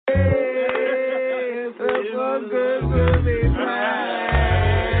good to be black.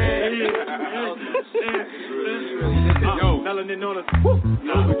 Yo, melanin on us.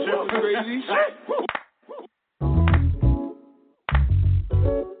 Crazy.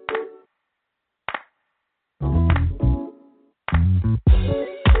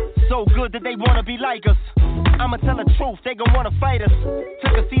 So good that they wanna be like us. I'ma tell the truth, they gon' wanna fight us.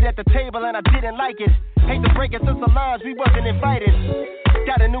 Took a seat at the table and I didn't like it. Hate to break it, since the lines we wasn't invited.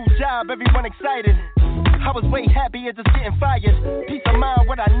 Got a new job, everyone excited. I was way happier just getting fired. Peace of mind,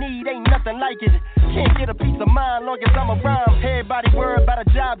 what I need, ain't nothing like it. Can't get a peace of mind long as I'm around. Everybody worried about a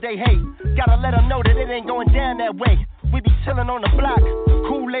job they hate. Gotta let them know that it ain't going down that way. We be chillin' on the block.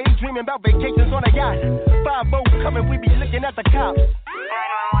 Kool-Aid dreaming about vacations on a yacht. 5-0 coming, we be looking at the cops.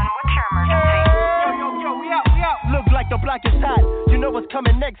 911, what's your emergency? Yo, we out. Look like the block is hot. You know what's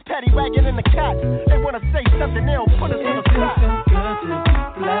coming next, Patty wagon in the cot. They wanna say something, they don't put us on the spot.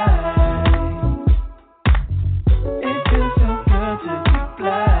 It feels so good to be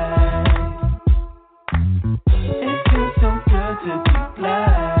black. It feels so good to be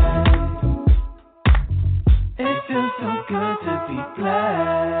black. It feels so good to be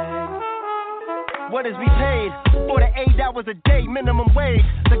black. What is we paid? For the 8 hours a day, minimum wage.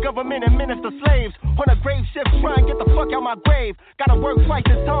 The government administer slaves. On a grave shift, try and get the fuck out my grave. Gotta work twice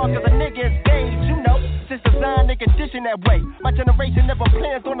as hard cause a nigga is paid. You know, since designed and conditioned that way. My generation never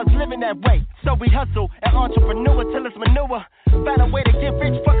plans on us living that way. So we hustle and entrepreneur till it's manure. Find a way to get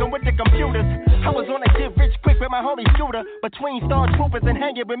rich fucking with the computers. I was on a get rich quick with my homie Scooter. Between Star Troopers and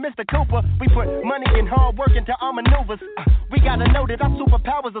hanging with Mr. Cooper. We put money and hard work into our maneuvers. We gotta know that our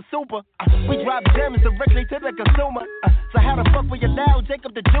superpowers are super. We drop gems directly to the consumer. So how the fuck we allow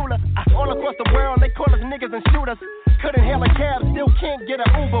Jacob the jeweler? All across the world they call us niggas and shooters. Couldn't hail a cab, still can't get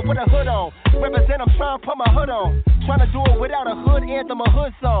an Uber with a hood on. Represent, I'm trying to put my hood on. Trying to do it without a hood anthem, a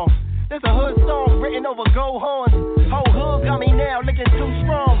hood song. This a hood song written over gold horns. Whole hood got me now looking too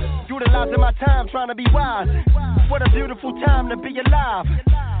strong. Utilizing my time trying to be wise. What a beautiful time to be alive.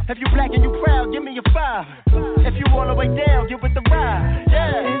 If you black and you proud, give me a 5. If you all the way down, get with the ride.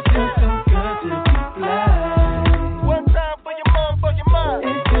 Yeah. It feels so good to be black. One time for your mom, for your mind.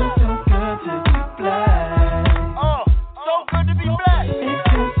 It feels so good to be black. Oh, so good to be black. It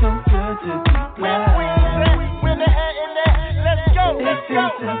feels so good to be Where black. Queens at? Where the hat in that? Let's go, It let's go.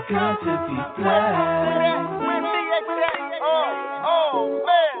 feels so good to be black. Where me at? Oh,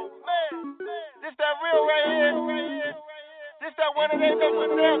 man. This that real right here. This that one of they make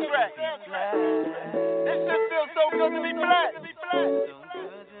with soundtrack. This shit feels so good to be black.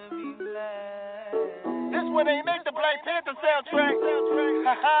 This one ain't make the Black Panther soundtrack.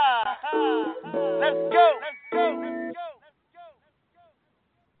 Ha ha. Let's go.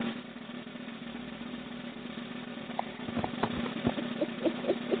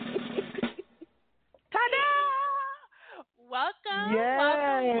 Welcome.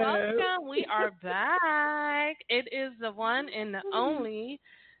 We are back. It is the one and the only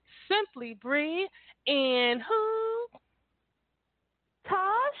Simply Bree and who?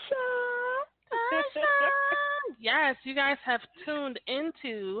 Tasha. Yes, you guys have tuned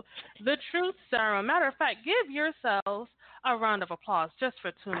into the Truth Serum. Matter of fact, give yourselves a round of applause just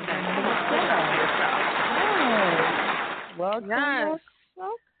for tuning in. Welcome.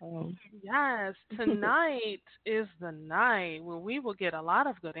 Yes, tonight is the night where we will get a lot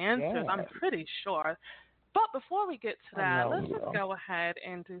of good answers, I'm pretty sure. But before we get to that, let's just go ahead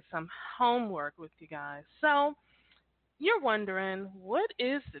and do some homework with you guys. So, you're wondering, what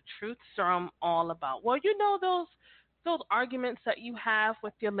is the Truth Serum all about? Well, you know those arguments that you have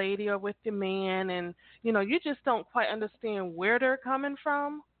with your lady or with your man, and you just don't quite understand where they're coming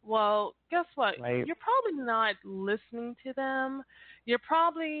from. Well, guess what? Right. You're probably not listening to them. You're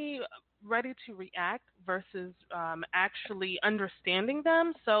probably ready to react versus actually understanding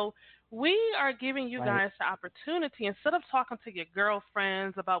them. So we are giving you guys the opportunity, instead of talking to your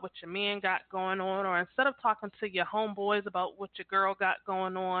girlfriends about what your man got going on, or instead of talking to your homeboys about what your girl got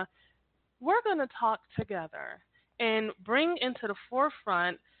going on, we're going to talk together and bring into the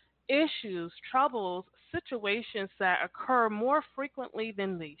forefront issues, troubles, situations that occur more frequently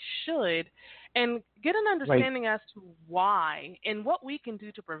than they should, and get an understanding as to why and what we can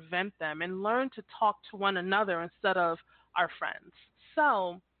do to prevent them, and learn to talk to one another instead of our friends.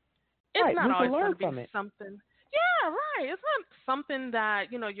 So it's not always going to be something. Yeah, right. It's not something that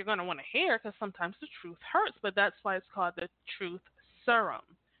you're going to want to hear, because sometimes the truth hurts, but that's why it's called the Truth Serum.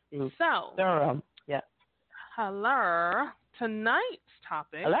 Serum. Yeah. Hello. Tonight's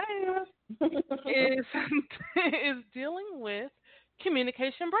topic is dealing with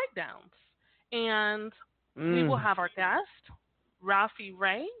communication breakdowns. And we will have our guest, Ralphie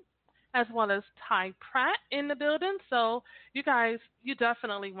Ray, as well as Ty Pratt in the building. So you guys, you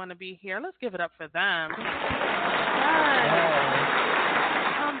definitely want to be here. Let's give it up for them. Yes.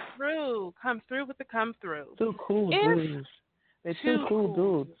 Come through with the come through. Two cool dudes. They're two cool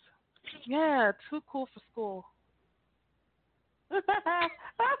dudes. Yeah, too cool for school.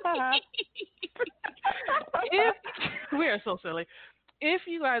 We are so silly. If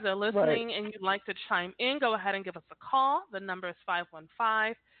you guys are listening and you'd like to chime in, go ahead and give us a call. The number is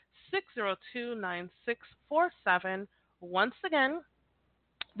 515-602-9647. Once again,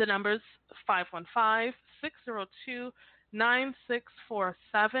 the number is 515-602-9647.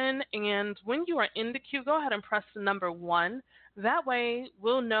 And when you are in the queue, go ahead and press the number 1. That way,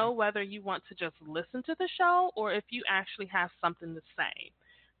 we'll know whether you want to just listen to the show or if you actually have something to say.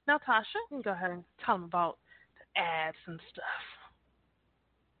 Now, Tasha, you can go ahead and tell them about the ads and stuff.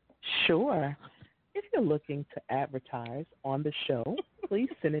 Sure. If you're looking to advertise on the show, please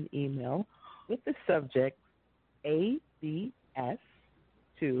send an email with the subject ABS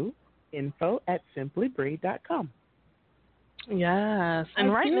to info@simplybreed.com. Yes,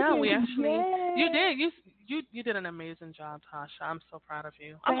 and right now we actually you did an amazing job, Tasha. I'm so proud of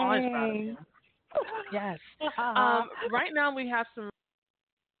you. I'm always proud of you. Yes. Right now we have some.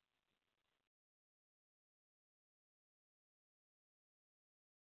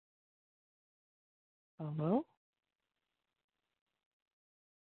 Hello?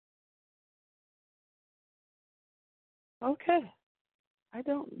 Okay. I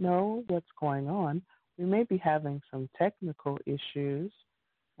don't know what's going on. We may be having some technical issues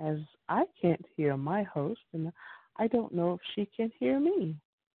as I can't hear my host, and I don't know if she can hear me.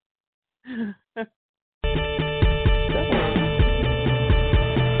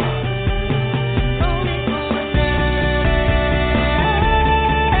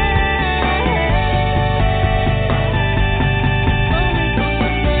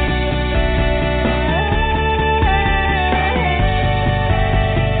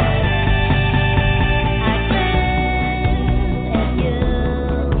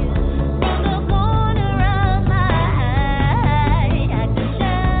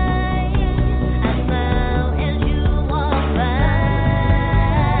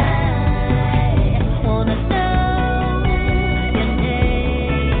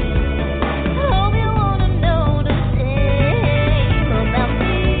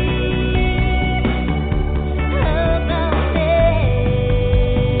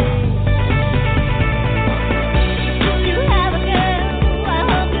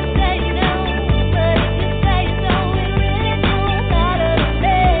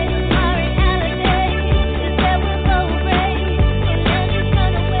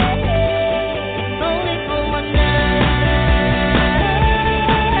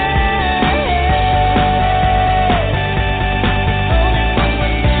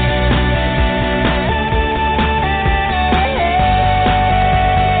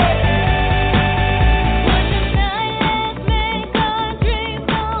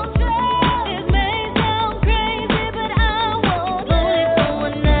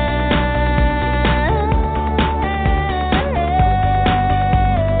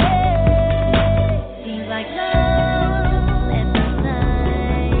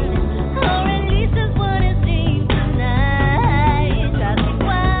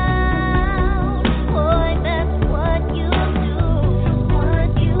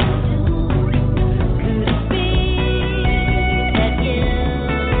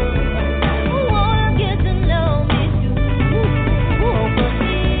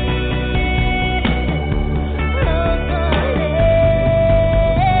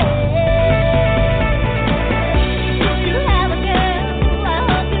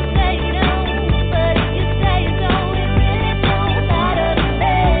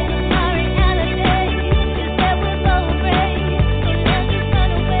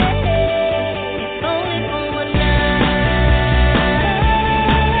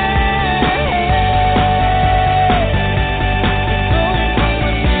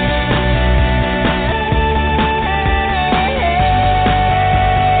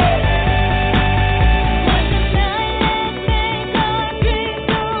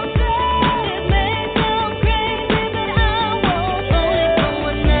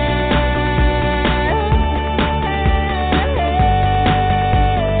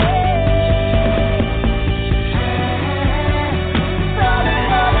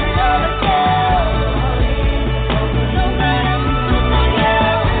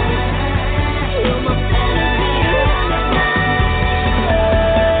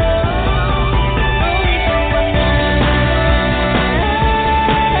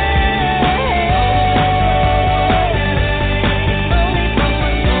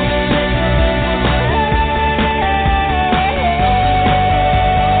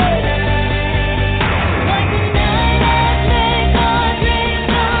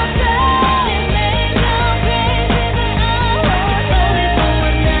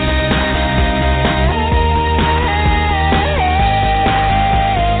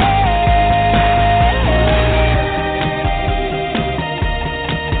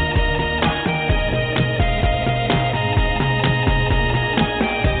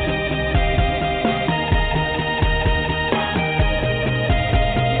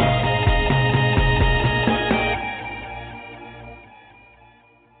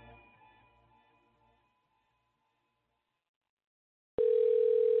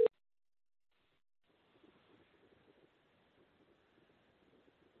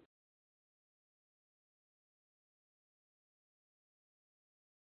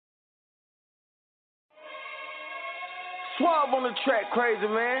 Suave on the track, crazy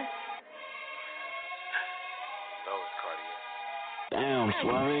man. Damn,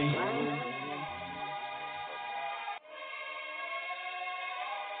 Suave.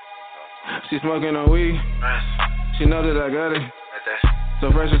 She smoking on weed. She know that I got it.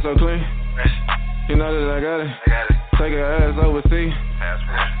 So fresh and so clean. She know that I got it. Take her ass overseas.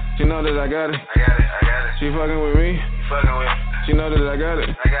 She know that I got it. She fucking with me. She know that I got it.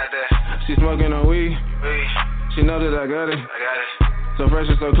 She smoking on weed. She know that I got it. So fresh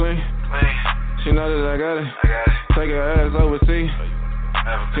and so clean. She know that I got it. Take her ass overseas.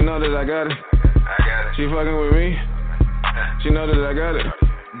 She know that I got it. She fucking with me. She know that I got it.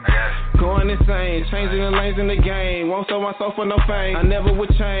 Going insane, changing the lanes in the game. Won't sell myself for no fame. I never would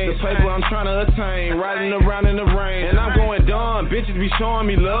change. The paper I'm trying to attain. Riding around in the rain. And I'm going dumb. Bitches be showing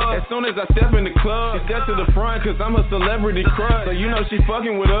me love. As soon as I step in the club, she step to the front cause I'm a celebrity crush. So you know she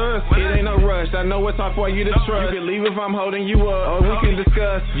fucking with us. It ain't no rush. I know what's hard for you to trust. You can leave if I'm holding you up. Or we can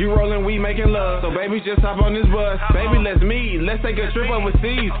discuss. You rolling, we making love. So baby, just hop on this bus. Baby, let's meet. Let's take a trip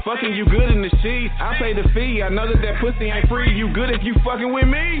overseas. Fucking you good in the sheets. I pay the fee. I know that pussy ain't free. You good if you fucking with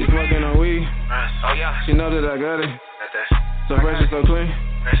me. She smoking on weed. Oh yeah. She know that I got it. So fresh and so clean.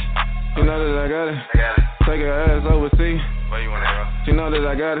 She know that I got it. Take her ass overseas. Where you wanna go? She know that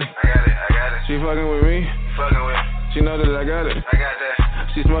I got it. She fucking with me. She know that I got it.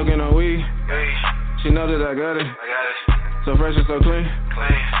 She smoking on weed. She know that I got it. So fresh and so clean.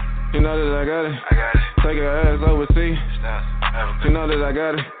 She know that I got it. Take her ass overseas. She know that I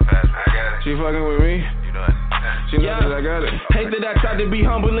got it. She fucking with me. She know that I got it. Hate that I tried to be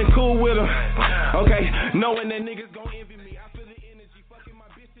humble and cool with her. Okay, knowing that niggas gon' envy me. I feel the energy fucking my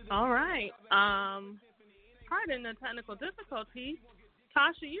bitch. All right. Pardon the technical difficulties.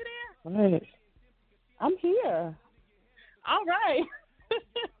 Tasha, you there? Right. I'm here. All right.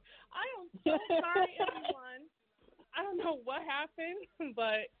 I am so sorry, everyone. I don't know what happened,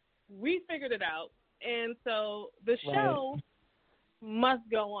 but we figured it out. And so the show must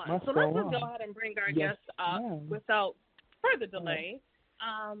go on. So let's just go ahead and bring our guests up without further delay.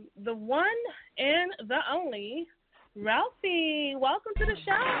 The one and the only Ralphie. Welcome to the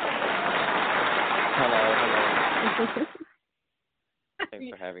show. Hello. Thanks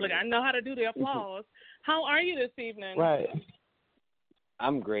for having me. Look, I know how to do the applause. How are you this evening? Right.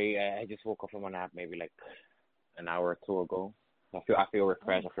 I'm great. I just woke up from a nap maybe like an hour or two ago. I feel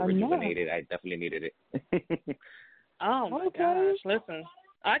refreshed. I feel rejuvenated. I definitely needed it. Oh my gosh! Listen,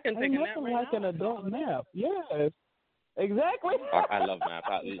 I can take a nap right like now. an adult nap. Yes, exactly. I love nap.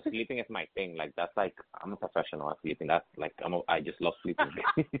 Sleeping is my thing. Like that's like I'm a professional at sleeping. That's like I just love sleeping.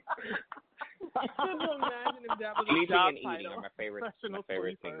 I couldn't imagine if that was a sleeping job and eating title. are my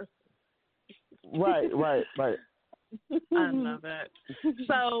favorite things. Right. I love it.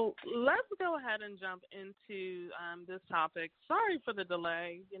 So let's go ahead and jump into this topic. Sorry for the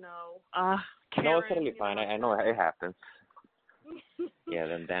delay. Karen, no, it's totally fine. I know it happens. Yeah,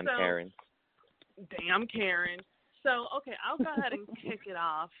 them damn Karens. Damn Karen. So okay, I'll go ahead and kick it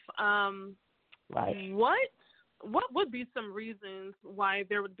off. Right. What would be some reasons why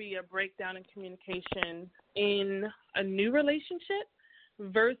there would be a breakdown in communication in a new relationship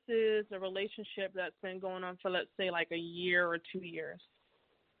versus a relationship that's been going on for, let's say, like a year or 2 years?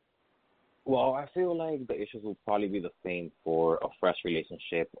 Well, I feel like the issues will probably be the same for a fresh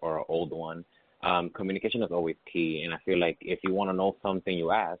relationship or an old one. Communication is always key, and I feel like if you want to know something,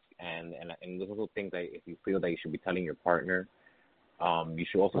 you ask, and those are things that if you feel that you should be telling your partner, you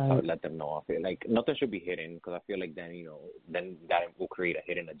should also let them know. I feel like nothing should be hidden because I feel like then that will create a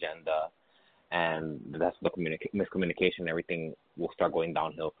hidden agenda. And that's the miscommunication. Everything will start going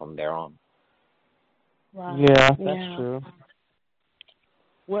downhill from there on. Wow. Yeah, that's true.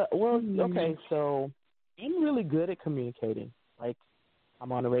 Well, okay, so I'm really good at communicating. Like,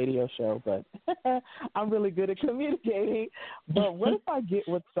 I'm on a radio show, but I'm really good at communicating. But what if I get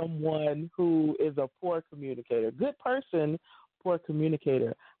with someone who is a poor communicator? Good person, poor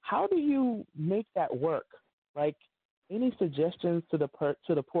communicator. How do you make that work? Like, any suggestions to the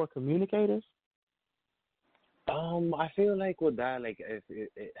poor communicators? I feel like with that, like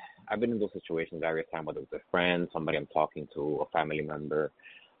I've been in those situations various times, whether it's a friend, somebody I'm talking to, a family member.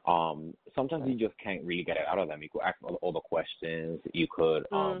 Sometimes you just can't really get it out of them. You could ask all the questions. You could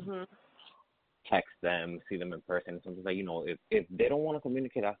text them, see them in person. Sometimes, like, if they don't want to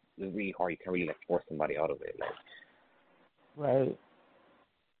communicate, that's really hard. You can't really force somebody out of it. Right.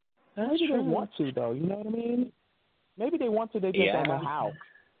 Maybe they want to, though. You know what I mean? Maybe they want to. They just don't know how.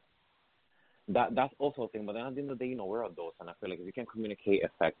 that's also a thing. But then at the end of the day, we're adults, and I feel like if you can communicate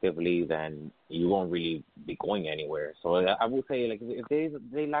effectively, then you won't really be going anywhere. So I would say, like, if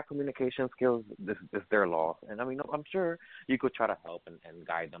they lack communication skills, this is their loss. And I mean, I'm sure you could try to help and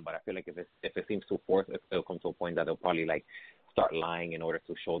guide them, but I feel like if it seems too forced, it'll come to a point that they'll probably like start lying in order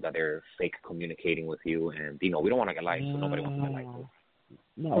to show that they're fake communicating with you. And we don't want to get lied to. Nobody wants to get lied to.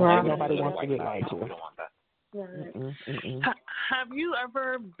 No, nobody wants to get lied to. We don't want that. Right. Have you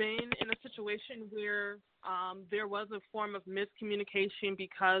ever been in a situation where there was a form of miscommunication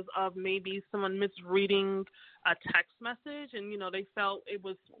because of maybe someone misreading a text message and, they felt it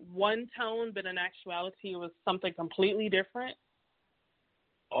was one tone, but in actuality it was something completely different?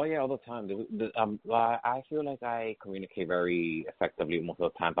 Oh, yeah, all the time. I feel like I communicate very effectively most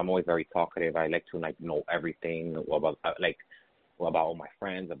of the time. I'm always very talkative. I like to, know everything about all my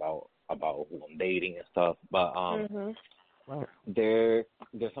friends, about who I'm dating and stuff. But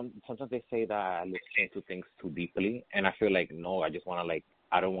sometimes they say that I look into things too deeply, and I feel like, no, I just want to,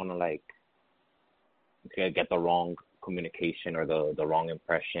 I don't want to, get the wrong communication or the wrong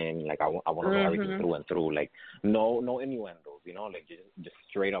impression. I want to know everything through and through. No innuendos, just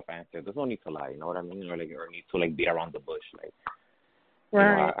straight up answer. There's no need to lie, you know what I mean? Or need to, beat around the bush.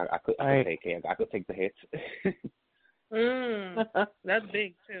 Right. I could take the hits. That's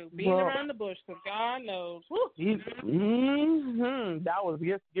big too. Being around the bush, because God knows. That was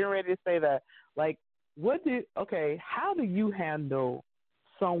just getting ready to say that. How do you handle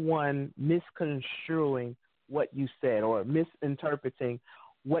someone misconstruing what you said or misinterpreting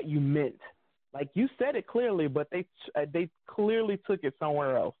what you meant? You said it clearly, but they clearly took it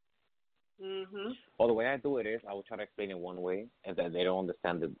somewhere else. Well, the way I do it is I will try to explain it one way, and then they don't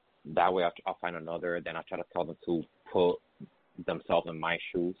understand it that way. I'll find another. Then I'll try to tell them to put themselves in my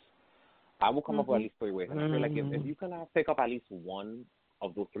shoes. I will come up with at least 3 ways, and I feel like if you can pick up at least one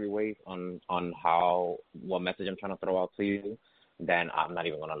of those 3 ways on what message I'm trying to throw out to you, then I'm not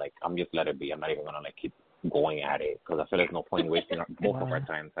even gonna I'm just let it be. I'm not even gonna take going at it, because I feel there's no point in wasting both of our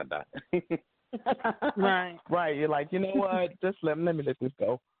times at that. Right. You're like, you know what? Just let me let this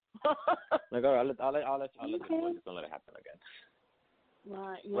go. All right, I'll let it go. Just don't let it happen again.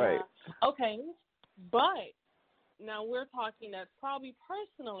 Right. Yeah. Right. Okay, but now we're talking that's probably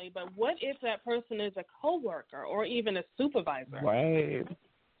personally, but what if that person is a coworker or even a supervisor? Right.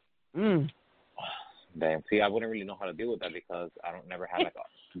 Damn. See, I wouldn't really know how to deal with that because I don't never have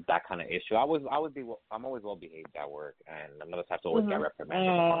that kind of issue. I'm always well behaved at work, and I'm not the type to always get reprimanded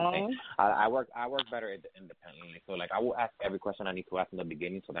or something. I work better independently, so I will ask every question I need to ask in the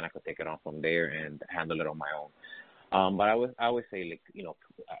beginning, so then I could take it on from there and handle it on my own. But I always say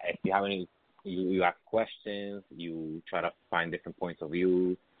if you have any, you ask questions, you try to find different points of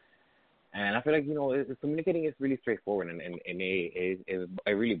view. And I feel like, communicating is really straightforward, and it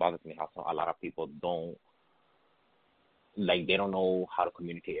really bothers me how a lot of people don't, they don't know how to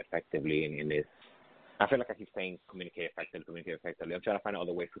communicate effectively in this. I feel like I keep saying communicate effectively. I'm trying to find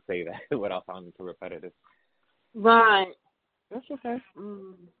other ways to say that without sounding too repetitive. Right. That's okay.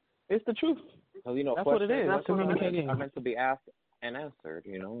 It's the truth. So, that's what it is. That's communicating. Are meant to be asked and answered, I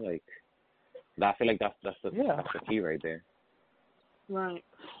feel like that's the key right there. Right.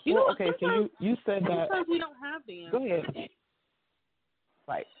 So you said that. Sometimes we don't have the answer. Go ahead.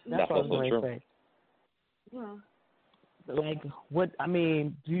 Right. That's what I was going to say. Yeah.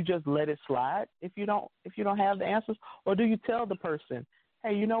 Do you just let it slide if you don't have the answers, or do you tell the person,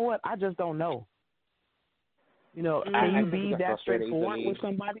 hey, you know what? I just don't know. Can you be that straightforward with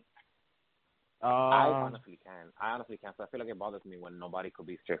somebody? I honestly can. So I feel like it bothers me when nobody could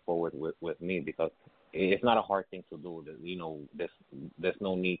be straightforward with me, because it's not a hard thing to do. There's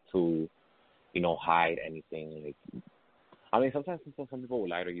no need to, hide anything. Sometimes some people will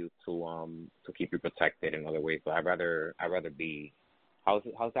lie to you to keep you protected in other ways, but I'd rather be. How's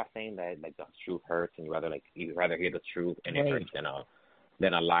that saying that the truth hurts, and you'd rather hear the truth and it hurts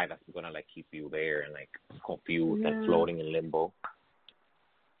than a lie that's gonna keep you there and confused and floating in limbo.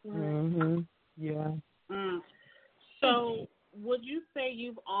 Yeah. So, would you say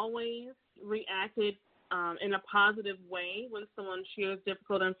you've always reacted in a positive way when someone shares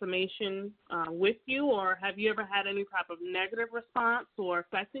difficult information with you, or have you ever had any type of negative response or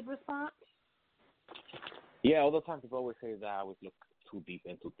affected response? Yeah, all the time people always say that I always look too deep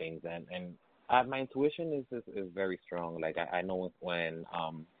into things, and my intuition is very strong. I know when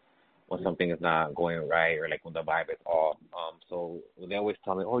something is not going right, or when the vibe is off. So they always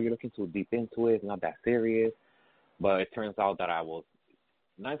tell me, oh, you're looking too deep into it. It's not that serious. But it turns out that I was,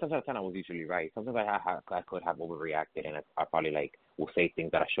 9 times out of 10, I was usually right. Sometimes I could have overreacted, and I probably will say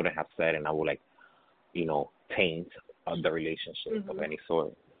things that I shouldn't have said, and I will taint the relationship of any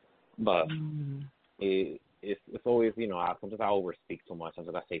sort. But it's always, sometimes I overspeak too much.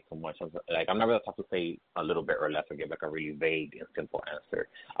 Sometimes I say too much. Like, I'm never the type to say a little bit or less or give like a really vague and simple answer.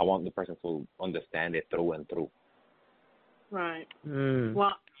 I want the person to understand it through and through. Right.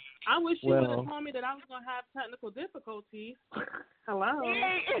 Well, I wish you would have told me that I was going to have technical difficulties. Hello.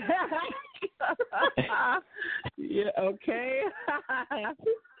 Yeah, okay.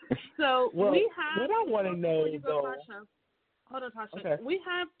 So we have. What I want to know, though. Hold on, Tasha. Okay. We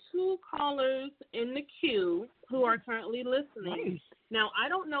have 2 callers in the queue who are currently listening. Nice. Now, I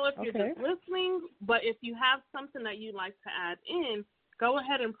don't know if you're just listening, but if you have something that you'd like to add in, go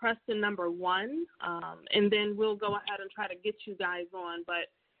ahead and press the number 1, and then we'll go ahead and try to get you guys on. But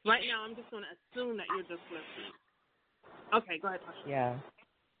right now, I'm just going to assume that you're just listening. Okay, go ahead, Tasha. Yeah.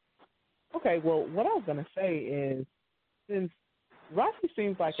 Okay, well, what I was going to say is, since Rafi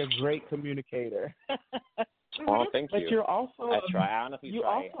seems like a great communicator. Oh, thank you. But you're also you're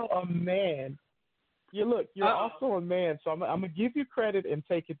also a man. You're also a man, so I'm gonna give you credit and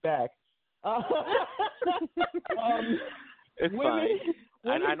take it back. It's fine.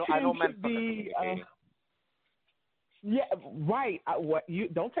 I know men be. Yeah, right.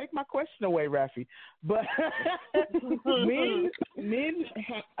 Don't take my question away, Rafi. But men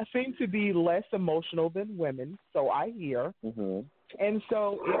seem to be less emotional than women, so I hear. Mm-hmm. And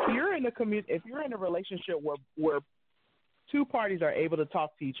so, if you're in a relationship where 2 parties are able to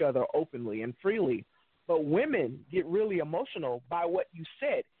talk to each other openly and freely, but women get really emotional by what you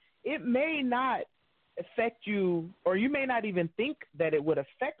said, it may not affect you, or you may not even think that it would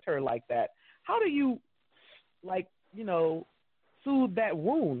affect her like that. How do you, soothe that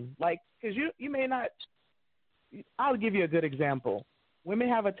wound? Because you may not. I'll give you a good example. Women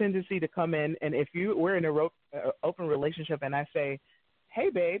have a tendency to come in, and if we're in an open relationship, and I say, "Hey,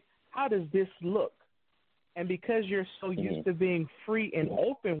 babe, how does this look?" And because you're so used to being free and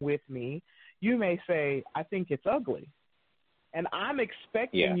open with me, you may say, "I think it's ugly," and I'm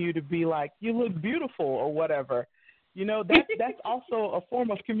expecting you to be like, "You look beautiful," or whatever. That's also a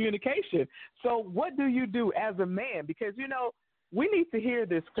form of communication. So what do you do as a man? Because we need to hear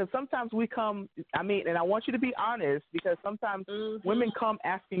this, because sometimes we come, and I want you to be honest, because sometimes women come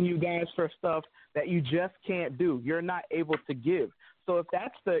asking you guys for stuff that you just can't do. You're not able to give. So if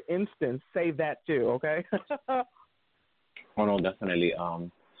that's the instance, say that too, okay? Oh, no, definitely.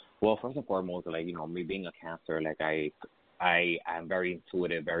 Well, first and foremost, me being a Cancer, I am very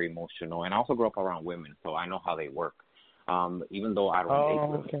intuitive, very emotional, and I also grew up around women, so I know how they work. Even though I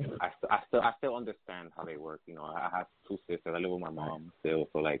don't date them, I still understand how they work. I have 2 sisters. I live with my mom still,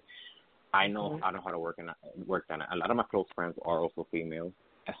 so I know how to work that. A lot of my close friends are also female,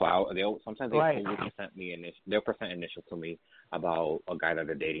 so sometimes they always present they'll present initial to me about a guy that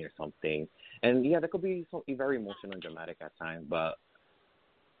they're dating or something, and that could be very emotional and dramatic at times, but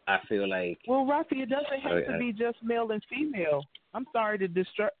I feel like... Well, Rafi, it doesn't have to be just male and female. I'm sorry to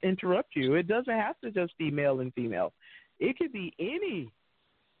interrupt you. It doesn't have to just be male and female. It could be any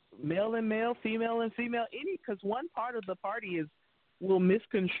male and male, female and female, because one part of the party will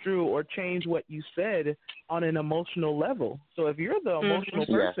misconstrue or change what you said on an emotional level. So if you're the emotional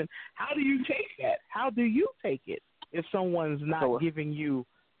person, how do you take that? How do you take it if someone's not giving you...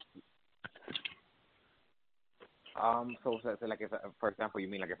 So if, for example, you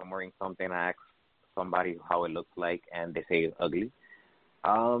mean if I'm wearing something, I ask somebody how it looks like, and they say it's ugly.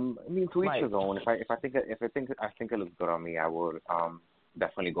 To each his own. If I think it looks good on me, I would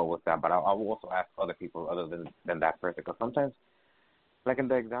definitely go with that. But I will also ask other people other than that person, because sometimes, like in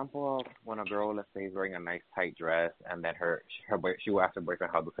the example of when a girl, let's say, is wearing a nice tight dress, and then she will ask her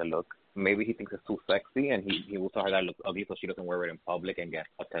boyfriend how does it look. Maybe he thinks it's too sexy, and he will tell her that it looks ugly, so she doesn't wear it in public and get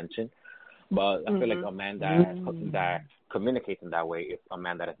attention. But I feel like a man that communicates in that way is a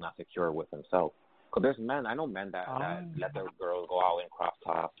man that is not secure with himself. Because I know men that let their girls go out in crop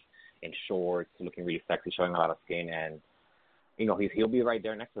tops, in shorts, looking really sexy, showing a lot of skin, and he'll be right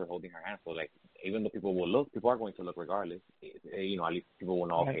there next to her holding her hand. So even though people are going to look regardless. At least people will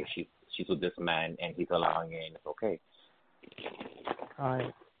know, okay, she's with this man and he's allowing it, and it's okay. All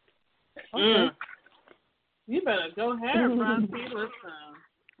right. Okay. You better go ahead, Francie.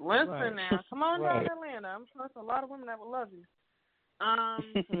 Listen now. Come on down to Atlanta. I'm sure there's a lot of women that would love you. I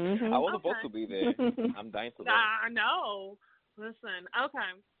was supposed to be there. I'm dying to go. I know. Listen, okay.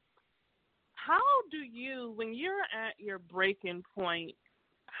 How do you, when you're at your breaking point,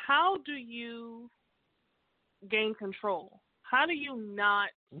 how do you gain control? How do you not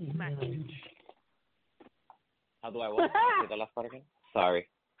smack a bitch? How do I what? Say the last part again? Sorry.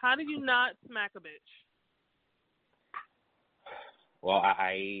 How do you not smack a bitch? Well,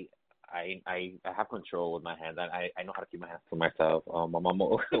 I I have control with my hands. I know how to keep my hands to myself. My mom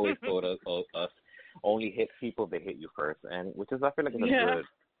always told us only hit people they hit you first, and which is I feel like it's good.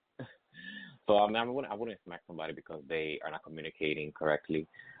 So I mean, I wouldn't smack somebody because they are not communicating correctly,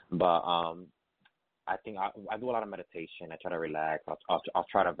 but I think I do a lot of meditation. I try to relax. I'll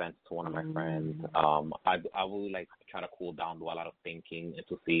try to vent to one of my friends. I will like try to cool down, do a lot of thinking, and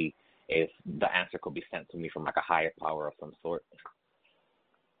to see if the answer could be sent to me from like a higher power of some sort.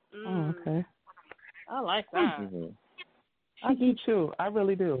 Oh, okay. I like that. Mm-hmm. I do too. I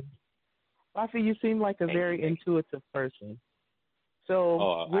really do. Rafi, you seem like a very intuitive person.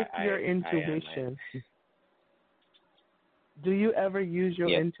 So with your intuition, do you ever use your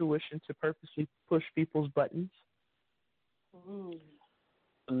intuition to purposely push people's buttons?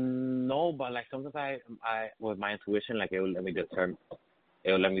 No, but like sometimes I with my intuition, like it will let me determine.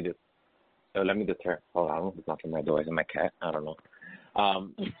 Hold on, I don't know if it's knocking my door. Is it my cat? I don't know.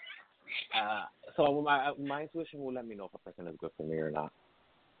 So my intuition will let me know if a person is good for me or not.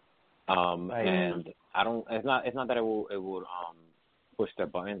 And I don't. It's not that it would push their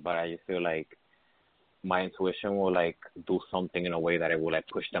buttons, but I just feel like my intuition will like do something in a way that it will like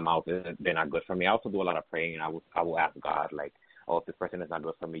push them out. They're not good for me. I also do a lot of praying, and I will ask God like, oh, if this person is not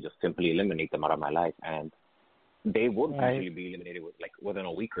good for me, just simply eliminate them out of my life, and they would actually be eliminated within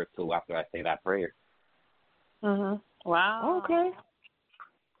a week or two after I say that prayer. Wow. Okay.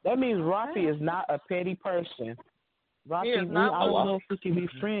 That means Rafi is not a petty person. Rafi, I don't know if we can be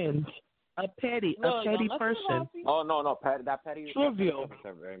friends. A petty person. Oh no, that petty. Trivial.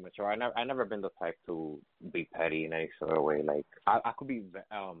 Very mature. I never been the type to be petty in any sort of way. Like I could be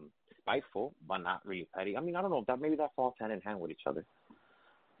spiteful, but not really petty. I mean, I don't know. Maybe that falls hand in hand with each other.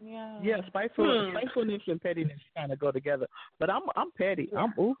 Yeah, spitefulness and pettiness kind of go together. But I'm petty. Yeah.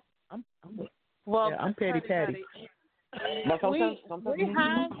 I'm petty. But sometimes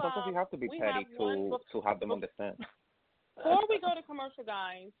you have to be petty to have them understand. Before we go to commercial,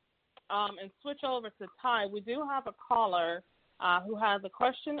 guys, and switch over to Ty, we do have a caller who has a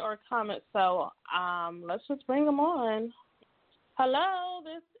question or a comment. So let's just bring him on. Hello,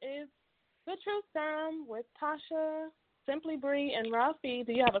 this is The Truth Serum with Tasha, Simply Bree, and Rafi.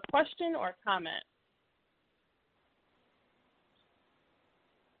 Do you have a question or a comment?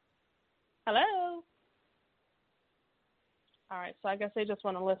 Hello? All right, so I guess they just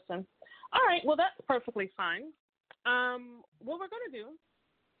want to listen. All right, well, that's perfectly fine. What we're going to do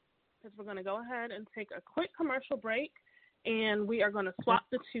is we're going to go ahead and take a quick commercial break, and we are going to swap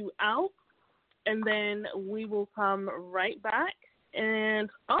the two out, and then we will come right back. And,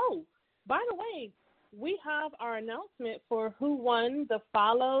 oh, by the way, we have our announcement for who won the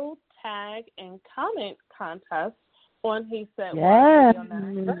follow, tag, and comment contest on He Said What.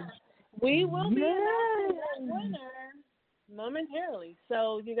 We will be announcing that winner momentarily.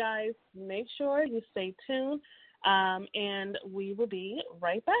 So you guys make sure you stay tuned, and we will be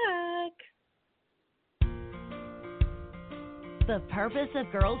right back. The purpose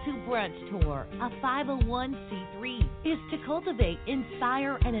of Girls Who Brunch Tour, a 501c3, is to cultivate,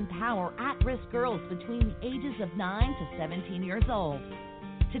 inspire, and empower at-risk girls between the ages of 9 to 17 years old.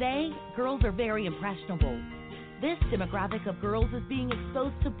 Today, girls are very impressionable. This demographic of girls is being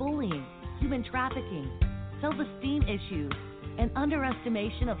exposed to bullying, human trafficking, self-esteem issues, and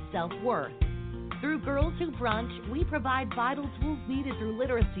underestimation of self-worth. Through Girls Who Brunch, we provide vital tools needed through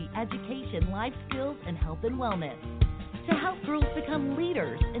literacy, education, life skills, and health and wellness to help girls become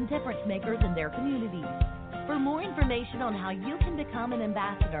leaders and difference makers in their communities. For more information on how you can become an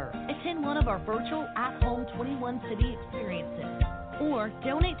ambassador, attend one of our virtual at-home 21-city experiences, or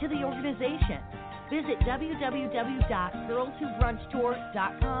donate to the organization. Visit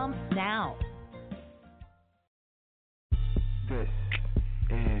www.girlswhobrunchtour.com now. This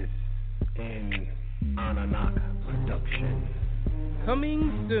is an Ananak production.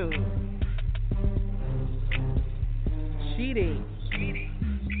 Coming soon. Cheating.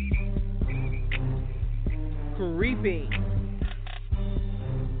 Creeping.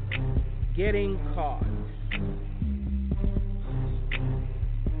 Getting caught.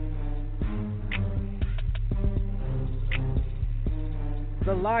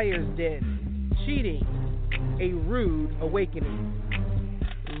 The Liar's Den. Cheating. A Rude Awakening.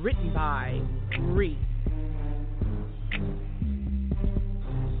 Written by Ree.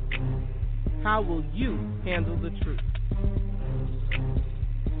 How will you handle the truth?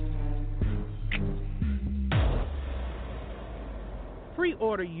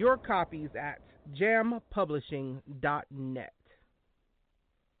 Pre-order your copies at jampublishing.net.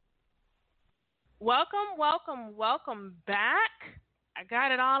 Welcome back. I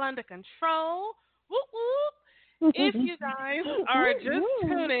got it all under control. Whoop, whoop. If you guys are just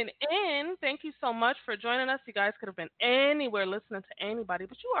tuning in, thank you so much for joining us. You guys could have been anywhere listening to anybody,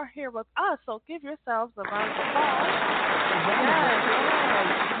 but you are here with us, so give yourselves a round of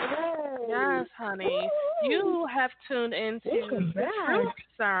applause. Yes, honey. You have tuned into the Truth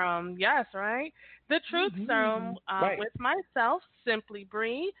Serum. Yes, right? The Truth Serum with myself, Simply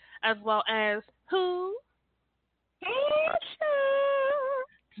Bree, as well as who?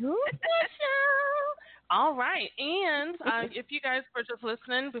 All right, and if you guys were just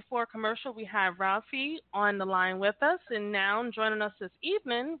listening before commercial, we have Ralphie on the line with us, and now joining us this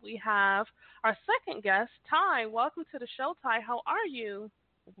evening, we have our second guest, Ty. Welcome to the show, Ty. How are you?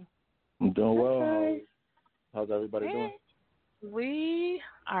 I'm doing well. How's everybody doing? We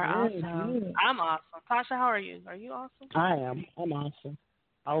are awesome. I'm awesome. Tasha, how are you? Are you awesome? I am. I'm awesome.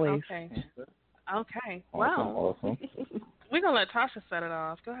 Always. Okay. Well, awesome. We're going to let Tasha set it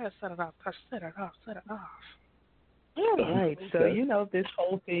off. Go ahead, set it off. Tasha, set it off. All right. So, you know, this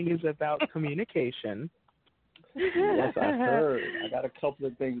whole thing is about communication. Yes, I heard. I got a couple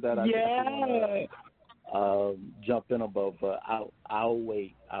of things that I want to jump in about, but I'll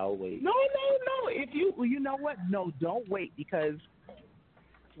wait. No. If you know what? No, don't wait, because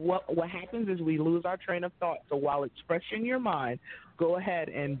what happens is we lose our train of thought. So while expressing your mind, go ahead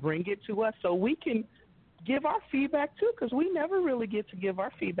and bring it to us so we can give our feedback too, because we never really get to give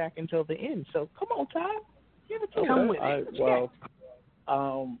our feedback until the end. So come on, Ty, give it to us.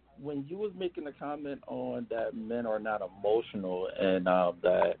 When you was making a comment on that men are not emotional and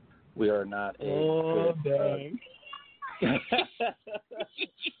that we are not a dang.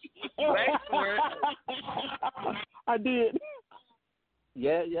 I did.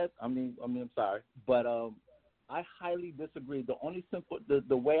 Yeah. I mean, I'm sorry, but I highly disagree. The only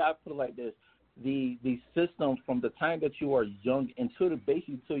the way I put it like this: the system from the time that you are young until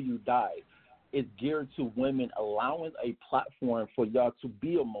you die is geared to women, allowing a platform for y'all to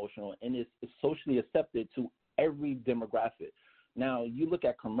be emotional, and it's socially accepted to every demographic. Now, you look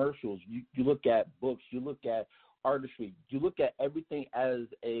at commercials, you look at books, you look at artistry, you look at everything as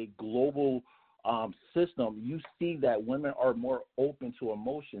a global system, you see that women are more open to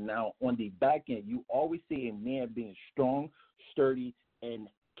emotion. Now, on the back end, you always see a man being strong, sturdy, and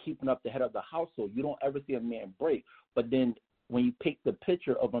keeping up the head of the household. You don't ever see a man break. But then when you paint the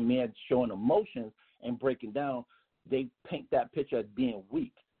picture of a man showing emotions and breaking down, they paint that picture as being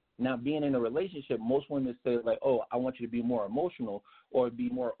weak. Now, being in a relationship, most women say, like, oh, I want you to be more emotional or be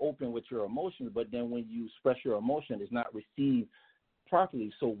more open with your emotions. But then when you express your emotion, it's not received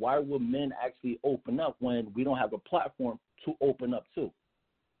properly. So why would men actually open up when we don't have a platform to open up to?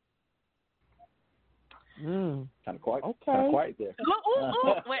 Kind of quiet. Okay. Kind of quiet there.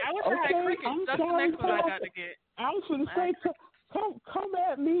 Wait, I wish I had crickets. That's the next one I got to get. I was going to say, come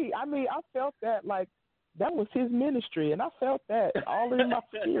at me. I mean, I felt that like that was his ministry, and I felt that all in my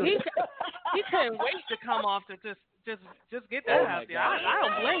spirit. He couldn't wait to come off to just get that out there. I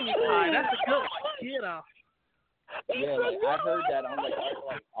don't blame you, Ty. That's a good one. You know. Yeah, like, I heard that.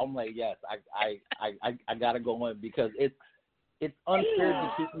 I'm like, yes, I gotta go in, because it's unfair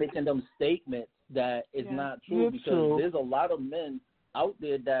to keep making them statements that is not true. Because there's a lot of men out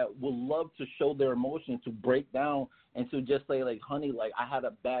there that would love to show their emotions, to break down, and to just say, like, honey, like, I had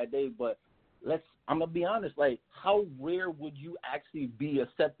a bad day, but I'm gonna be honest, like, how rare would you actually be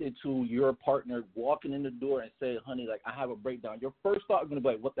accepted to your partner walking in the door and say, honey, like, I have a breakdown? Your first thought is gonna be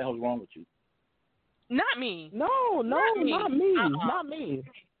like, what the hell is wrong with you? Not me. No, not me.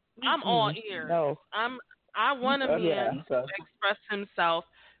 I'm all ears. No. I want a man to express himself,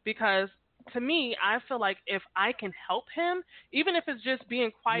 because to me, I feel like if I can help him, even if it's just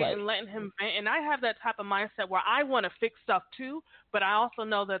being quiet and letting him vent, and I have that type of mindset where I want to fix stuff too, but I also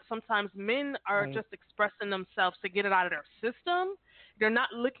know that sometimes men are just expressing themselves to get it out of their system. They're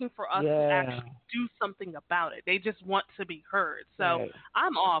not looking for us to actually do something about it. They just want to be heard. So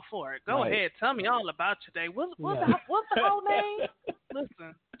I'm all for it. Go ahead. Tell me all about your day. What's the whole name?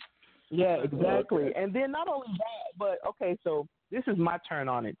 Listen. Yeah, exactly. And then not only that, but, okay, so this is my turn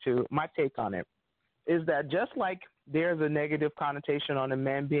on it too. My take on it is that just like there's a negative connotation on a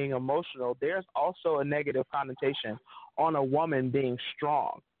man being emotional, there's also a negative connotation on a woman being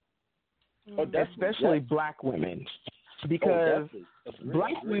strong, especially black women. Because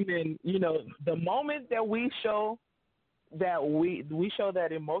black women, you know, the moment that we show that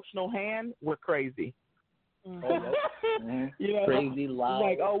that emotional hand, we're crazy. You know, crazy, loud.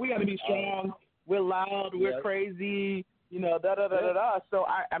 Like, oh, we got to be strong. We're loud. We're crazy. You know, da-da-da-da-da. So,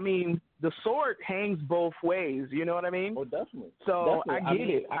 I mean, the sword hangs both ways. You know what I mean? Oh, definitely. So, definitely. I get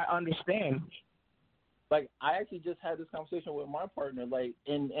it. I understand. like I actually just had this conversation with my partner. Like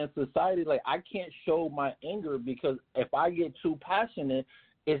in society, like I can't show my anger because if I get too passionate,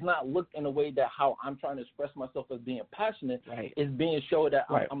 it's not looked in a way that how I'm trying to express myself as being passionate. Right. It's being showed that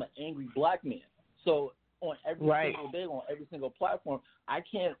Right. I'm an angry black man. So on every Right. single day, on every single platform, I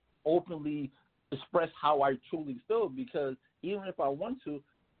can't openly express how I truly feel because even if I want to,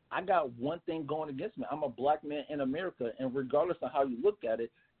 I got one thing going against me. I'm a black man in America, and regardless of how you look at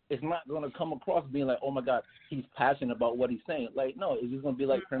it, it's not going to come across being like, oh, my God, he's passionate about what he's saying. Like, no, it's just going to be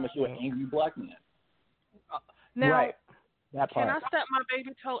like pretty much you're an angry black man. Now, right. That part. can I step my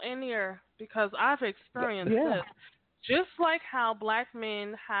baby toe in here? Because I've experienced Yeah. this. Just like how black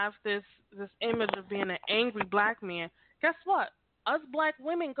men have this image of being an angry black man, guess what? Us black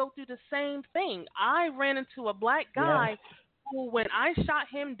women go through the same thing. I ran into a black guy who, when I shot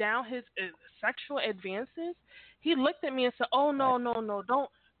him down his sexual advances, he looked at me and said, "Oh no,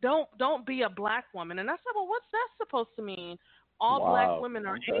 don't be a black woman." And I said, "Well, what's that supposed to mean? All black women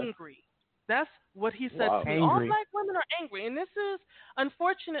are angry." That's what he said to me. All black women are angry. And this is,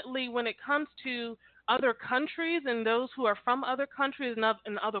 unfortunately, when it comes to other countries and those who are from other countries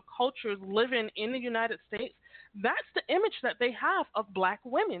and other cultures living in the United States, that's the image that they have of black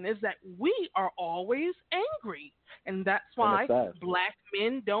women, is that we are always angry. And that's why black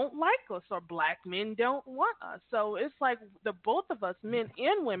men don't like us or black men don't want us. So it's like the both of us, men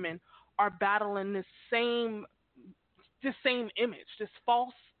and women, are battling this same image, this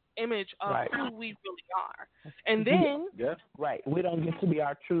false image of who we really are. And then we don't get to be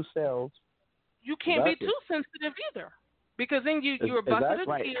our true selves. You can't be too sensitive either, because then you're busted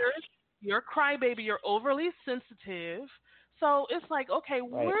to tears, you're a crybaby, you're overly sensitive. So it's like, okay,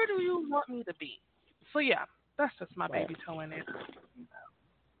 where do you want me to be? So yeah, that's just my baby toe in it.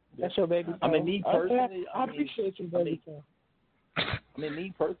 That's your baby toe. I mean, me personally, I appreciate you, baby toe. I mean,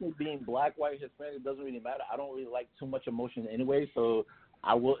 me personally, being black, white, Hispanic doesn't really matter. I don't really like too much emotion anyway, so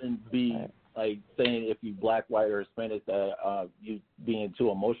I wouldn't be like saying if you black, white, or Hispanic that you being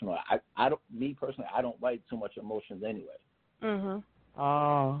too emotional. I don't. Me personally, I don't like too much emotions anyway. Mhm.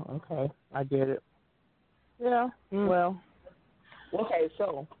 Oh, okay, I get it. Yeah. Well. Okay.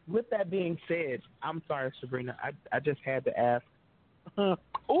 So with that being said, I'm sorry, Sabrina. I just had to ask. Oh,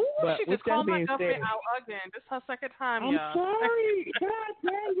 she just called my girlfriend out again. This is her second time, I'm y'all. sorry. God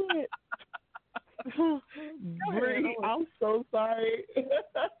dang it. Bree, I'm so sorry.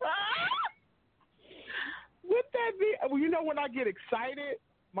 With that being, well, you know, when I get excited,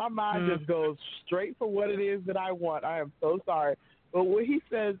 my mind just goes straight for what it is that I want. I am so sorry. But what he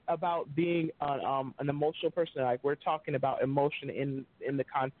says about being an emotional person, like we're talking about emotion in the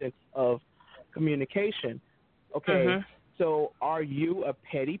context of communication. Okay, so are you a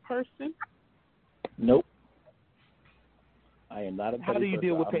petty person? Nope. I am not a petty person. How do you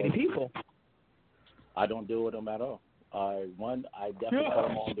deal with petty people? I don't deal with them at all. I definitely cut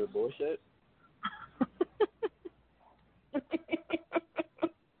them on their bullshit.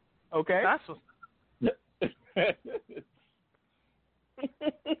 Okay. That's what...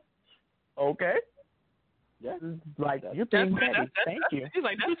 Okay. Yeah. Like, you're being petty. Thank you. He's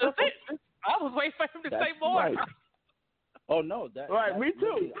like, that's just it. I was waiting for him to say more. Right. Oh, no. Right, me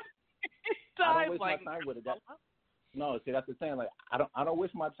too. I don't waste my time with it. No, see, that's the thing. Like, I don't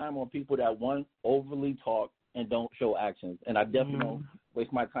waste my time on people that, one, overly talk and don't show actions. And I definitely don't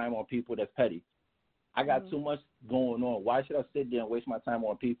waste my time on people that's petty. I got too much going on. Why should I sit there and waste my time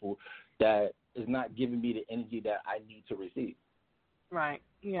on people that is not giving me the energy that I need to receive? Right,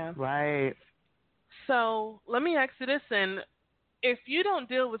 yeah. Right. So let me ask you this, and if you don't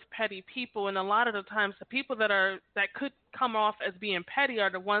deal with petty people, and a lot of the times the people that could come off as being petty are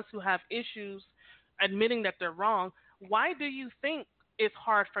the ones who have issues admitting that they're wrong, why do you think it's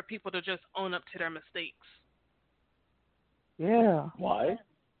hard for people to just own up to their mistakes? Yeah. Why?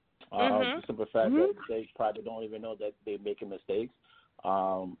 The simple fact that they probably don't even know that they're making mistakes.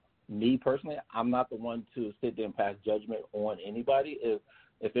 Me personally, I'm not the one to sit there and pass judgment on anybody.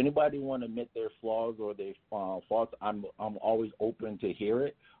 If anybody want to admit their flaws or their faults, I'm always open to hear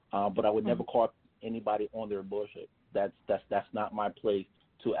it. But I would never call anybody on their bullshit. That's not my place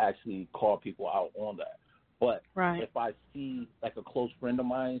to actually call people out on that. But if I see like a close friend of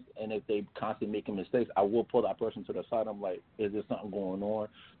mine and if they constantly making mistakes, I will pull that person to the side. I'm like, is there something going on?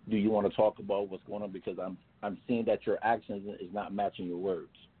 Do you want to talk about what's going on? Because I'm seeing that your actions is not matching your words.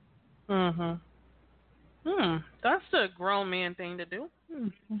 That's a grown man thing to do.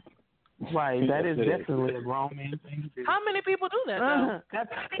 Right, that is definitely a grown man thing to do. How many people do that, though?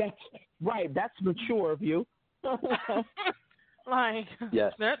 That's right, that's mature of you. Like,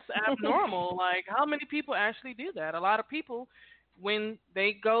 that's abnormal. Like, how many people actually do that? A lot of people, when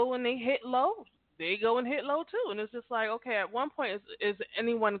they go and they hit low, they go and hit low too, and it's just like, okay, at one point, is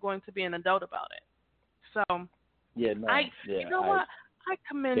anyone going to be an adult about it? So, yeah, no, you know what? I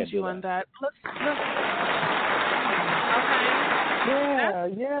commend you on that. Let's okay.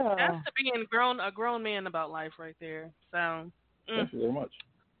 Yeah. That's to being a grown man about life right there. So, thank you very much.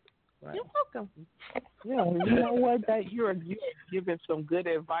 Right. You're welcome. Yeah, you know what? That you're giving some good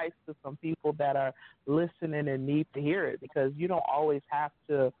advice to some people that are listening and need to hear it, because you don't always have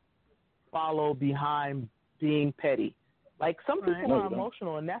to follow behind being petty. Like some people are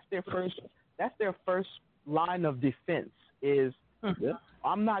emotional, and that's their first line of defense is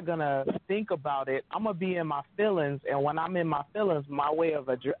I'm not gonna think about it. I'm gonna be in my feelings, and when I'm in my feelings, my way of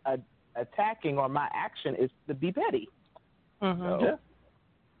attacking or my action is to be petty. Mm-hmm. So,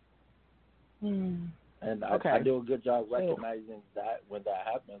 and I do a good job recognizing that when that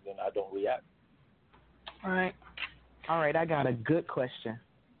happens, and I don't react. All right. I got a good question.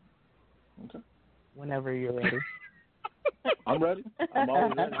 Okay. Whenever you're ready. I'm ready. I'm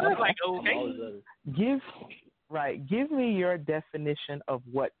always ready. I was like, okay. I'm always ready. Give me your definition of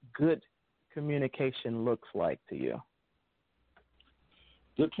what good communication looks like to you.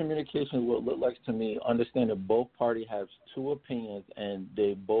 Good communication, what it looks like to me, understand that both parties have two opinions and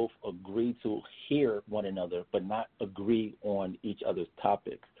they both agree to hear one another, but not agree on each other's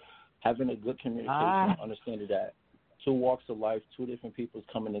topics. Having a good communication, understanding that two walks of life, two different people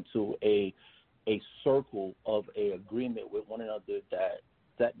coming into a circle of a agreement with one another that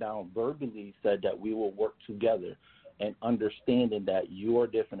sat down verbally, said that we will work together, and understanding that you are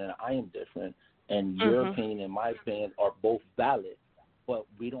different and I am different, and your opinion and my opinion are both valid, but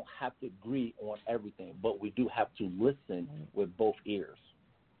we don't have to agree on everything, but we do have to listen with both ears.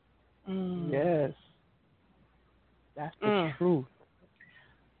 Yes. That's the truth.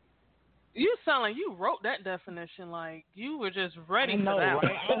 You sound like you wrote that definition, like you were just ready for that.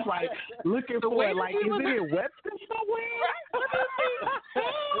 Right? I was like looking for it, like, is it in Webster somewhere?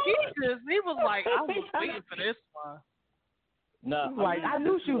 He was like, I was waiting for this one. No, like I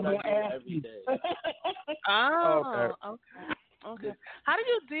knew she was going to ask you. Okay. How do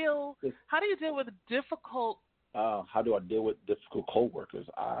you deal with difficult? How do I deal with difficult coworkers?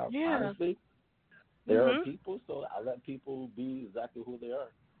 Honestly, there are people, so I let people be exactly who they are.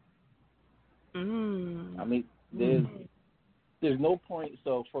 I mean, there's no point.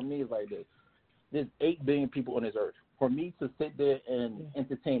 So for me, it's like this: there's 8 billion people on this earth. For me to sit there and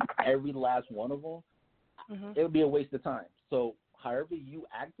entertain every last one of them, it would be a waste of time. So however you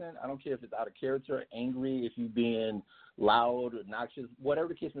acting, I don't care if it's out of character, angry, if you being loud, obnoxious, whatever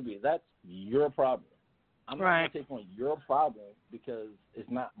the case may be, that's your problem. I'm not going to take on your problem because it's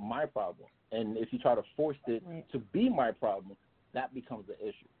not my problem. And if you try to force it to be my problem, that becomes the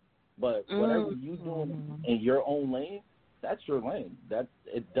issue. But whatever you doing in your own lane, that's your lane.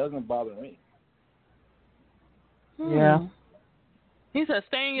 It doesn't bother me. Yeah. He said,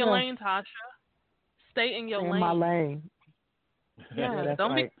 "Stay in your lane, Tasha. Stay in your lane." In my lane. Yeah,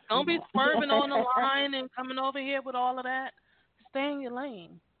 don't be swerving on the line and coming over here with all of that. Stay in your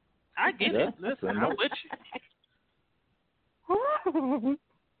lane. I get it. Listen, I'm with you.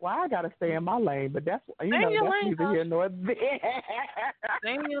 Well, I gotta stay in my lane, but that's that's neither here nor there.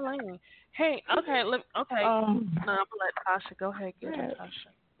 Stay in your lane. Hey, okay, no, I'm gonna let Tasha go ahead. Get it, Tasha.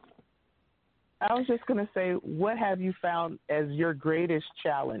 I was just gonna say, what have you found as your greatest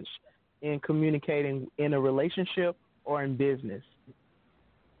challenge in communicating in a relationship or in business?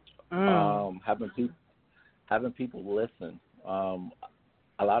 Having people listen.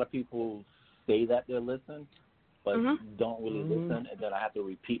 A lot of people say that they're listening, but don't really listen, and then I have to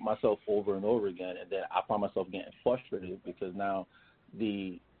repeat myself over and over again, and then I find myself getting frustrated because now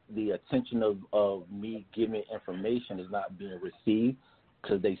the attention of me giving information is not being received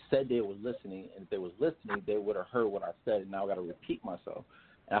because they said they were listening, and if they was listening, they would have heard what I said, and now I got to repeat myself,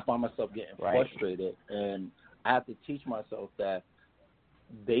 and I find myself getting frustrated, and I have to teach myself that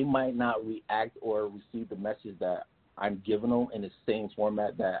they might not react or receive the message that I'm giving them in the same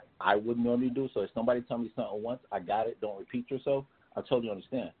format that I would normally do. So if somebody tell me something once, I got it, don't repeat yourself, I totally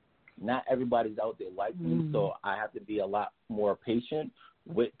understand. Not everybody's out there like me, so I have to be a lot more patient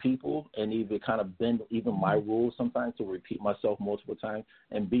with people and even kind of bend even my rules sometimes to repeat myself multiple times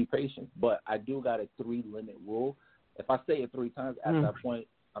and be patient. But I do got a 3-limit rule. If I say it 3 times, at that point,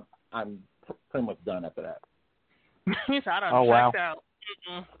 I'm pretty much done after that. He said, I done checked out.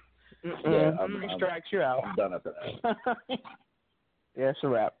 Yeah, strikes you out. I'm done after that. Yeah, it's a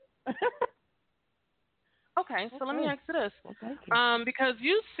wrap. Okay, so let me ask you this. Because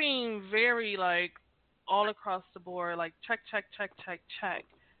you seem very, like, all across the board, like, check.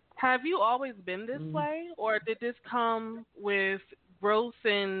 Have you always been this way, or did this come with growth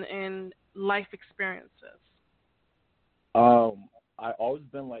and life experiences? I always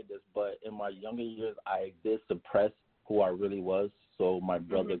been like this, but in my younger years, I did suppress who I really was, so my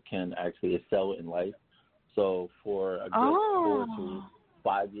brother can actually excel in life. So for a good 4 to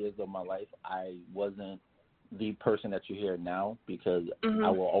 5 years of my life, I wasn't the person that you hear now because I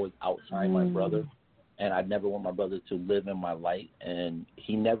will always outshine my brother, and I never want my brother to live in my light. And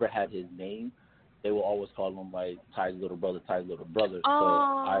he never had his name. They will always call him like Ty's little brother, Ty's little brother. So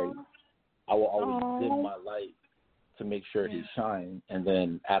I will always dim my light to make sure he shines. And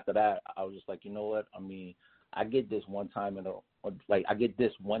then after that, I was just like, you know what? I mean, I get this one time, I get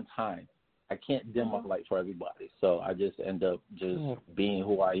this one time. I can't dim my light for everybody. So I just end up just being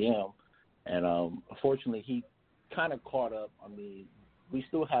who I am. And unfortunately, he kind of caught up. I mean, we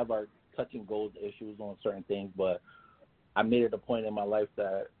still have our touch and goes issues on certain things, but I made it a point in my life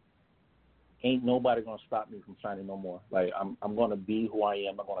that ain't nobody going to stop me from shining no more. Like, I'm going to be who I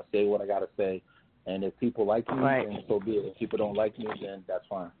am. I'm going to say what I got to say. And if people like me, then so be it. If people don't like me, then that's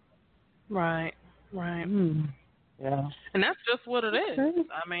fine. Right. Yeah. And that's just what it is.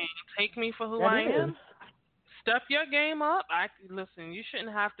 I mean, take me for who I am. Step your game up. Listen, you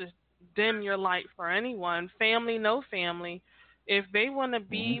shouldn't have to dim your light for anyone, family, no family. If they want to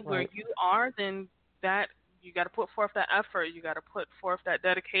be where you are, then that you got to put forth that effort. You got to put forth that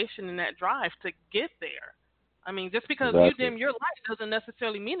dedication and that drive to get there. I mean, just because you dim your light doesn't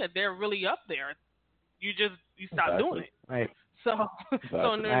necessarily mean that they're really up there. You stop doing it. Right. So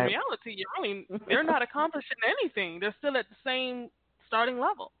in reality, they're not accomplishing anything. They're still at the same starting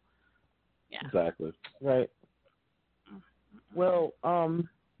level. Yeah. Exactly. Right. Well,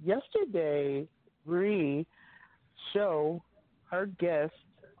 yesterday, Bree show, her guest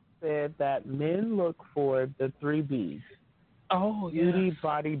said that men look for the 3 B's. Oh, yeah. Beauty,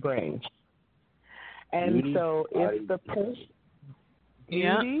 body, brains. And so if the person,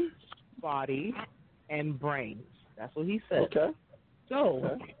 beauty, body, and brains. That's what he said. Okay.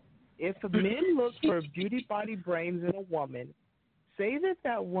 So if men look for beauty, body, brains in a woman, say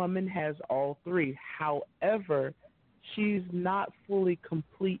that woman has all 3. However, she's not fully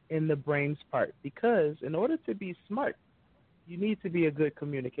complete in the brains part, because in order to be smart, you need to be a good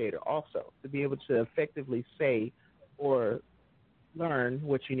communicator also to be able to effectively say or learn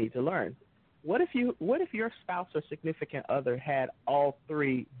what you need to learn. What if your spouse or significant other had all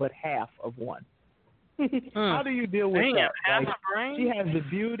 3 but half of one? How do you deal with that? Half like, a brain? she has the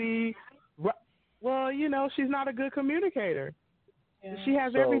beauty. Well, she's not a good communicator. Yeah. She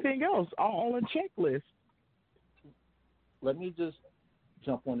has everything else all on a checklist. Let me just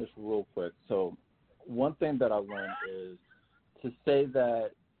jump on this real quick. So one thing that I learned is to say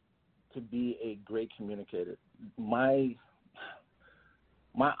that to be a great communicator, my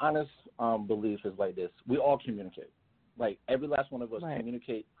honest belief is like this. We all communicate. Like, every last one of us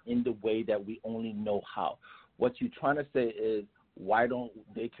communicate in the way that we only know how. What you're trying to say is, why don't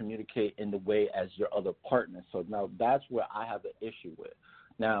they communicate in the way as your other partner? So now that's where I have an issue with.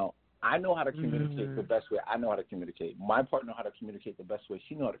 Now, I know how to communicate the best way I know how to communicate. My partner knows how to communicate the best way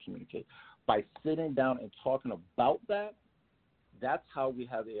she knows how to communicate. By sitting down and talking about that, that's how we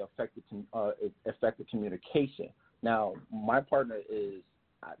have an effective communication. Now, my partner is,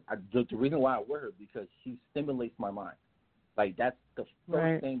 the reason why I wear her, because she stimulates my mind. Like, that's the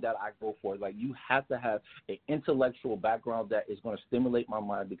first thing that I go for. Like, you have to have an intellectual background that is going to stimulate my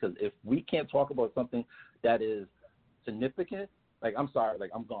mind, because if we can't talk about something that is significant, like, I'm sorry,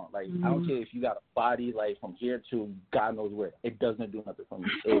 like, I'm gone. Like, I don't care if you got a body, like, from here to God knows where. It doesn't do nothing for me.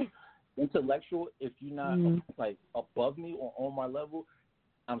 If intellectual, if you're not, like, above me or on my level,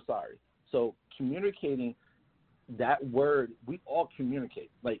 I'm sorry. So communicating, that word, we all communicate.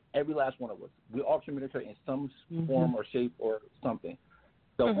 Like, every last one of us. We all communicate in some form or shape or something.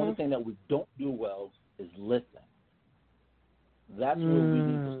 The only thing that we don't do well is listen. That's where we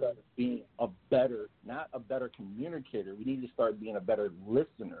need to start being not a better communicator. We need to start being a better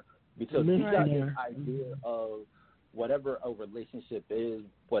listener, because we got this idea of whatever a relationship is,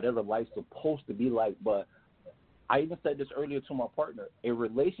 whatever life's supposed to be like. But I even said this earlier to my partner, a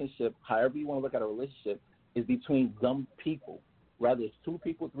relationship, however you want to look at a relationship, is between some people. Whether it's 2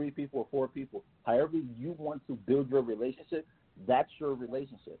 people, 3 people, or 4 people. However you want to build your relationship, that's your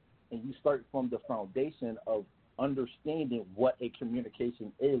relationship. And you start from the foundation of understanding what a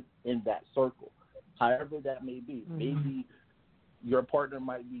communication is in that circle. However that may be. Maybe your partner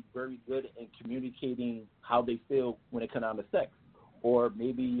might be very good in communicating how they feel when it comes down to sex. Or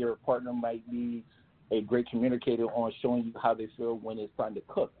maybe your partner might be a great communicator on showing you how they feel when it's time to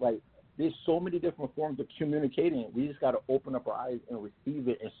cook. Like, there's so many different forms of communicating. We just got to open up our eyes and receive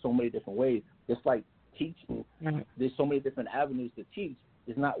it in so many different ways. It's like teaching. There's so many different avenues to teach.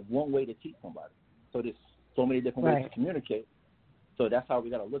 It's not one way to teach somebody. So there's so many different ways to communicate. So that's how we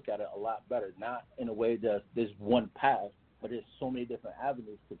got to look at it a lot better, not in a way that there's one path, but there's so many different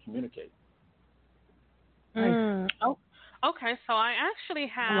avenues to communicate. Oh, okay. So I actually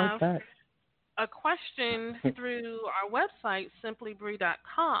have a question through our website,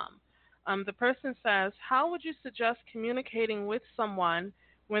 simplybree.com. The person says, how would you suggest communicating with someone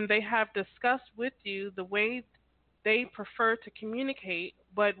when they have discussed with you the way they prefer to communicate,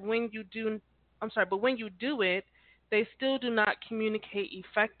 but when you do it, they still do not communicate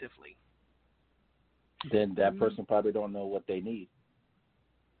effectively? Then that person probably don't know what they need.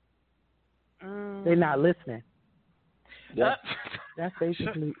 They're not listening. Yeah. That's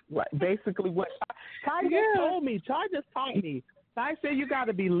basically what Ty just told me. Ty just taught me. Ty said you got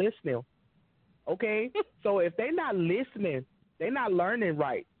to be listening. Okay? So if they're not listening, they're not learning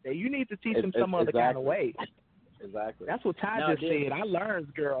right. Then you need to teach them some other kind of way. Exactly. That's what Ty just said. I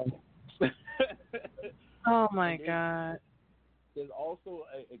learned, girl. Oh, my God. There's also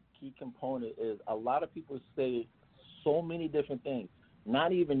a key component is a lot of people say so many different things,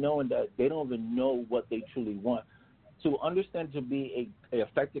 not even knowing that they don't even know what they truly want. To understand to be a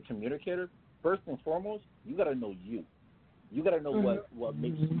effective communicator, first and foremost, you got to know you. You got to know what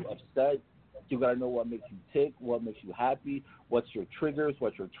makes you upset. You got to know what makes you tick, what makes you happy, what's your triggers,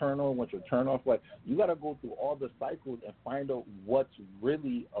 what's your turn on, what's your turn off. Like, you got to go through all the cycles and find out what's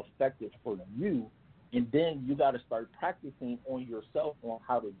really effective for you, and then you got to start practicing on yourself on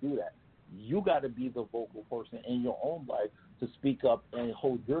how to do that. You got to be the vocal person in your own life to speak up and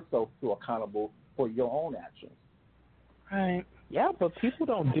hold yourself to accountable for your own actions. Right. Yeah, but people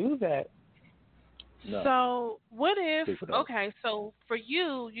don't do that. No. So what if, okay, so for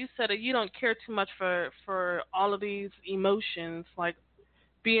you, you said that you don't care too much for all of these emotions, like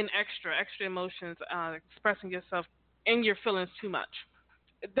being extra emotions, expressing yourself and your feelings too much.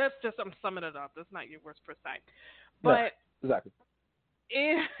 That's just, I'm summing it up. That's not your words per se. But exactly.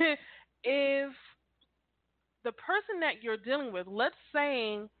 If the person that you're dealing with, let's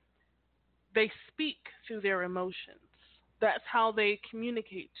say they speak through their emotions, that's how they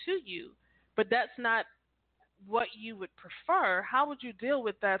communicate to you, but that's not what you would prefer, how would you deal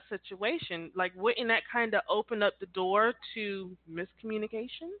with that situation? Like, wouldn't that kind of open up the door to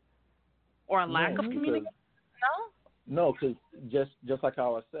miscommunication or a lack of communication? No, because just like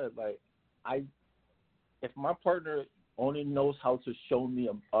how I said, like, if my partner only knows how to show me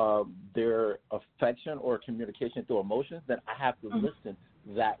their affection or communication through emotions, then I have to listen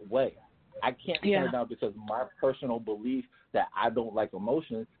that way. I can't turn it down because my personal belief that I don't like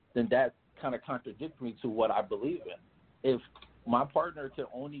emotions, then that kind of contradicts me to what I believe in. If my partner can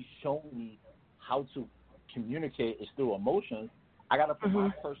only show me how to communicate is through emotions, I got to put my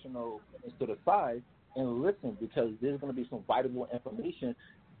personal to the side and listen, because there's going to be some vital information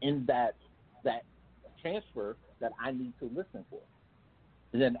in that transfer that I need to listen for.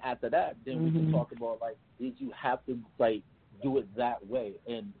 And then after that, then we can talk about, like, did you have to, like, do it that way?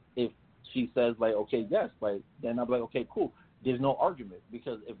 And if she says, like, okay, yes, like, then I'm like, okay, cool. There's no argument,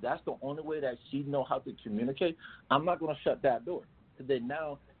 because if that's the only way that she know how to communicate, I'm not going to shut that door. Because then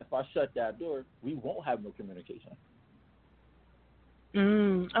now, if I shut that door, we won't have no communication.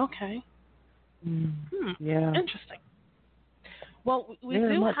 Okay. Yeah. Interesting. Well, we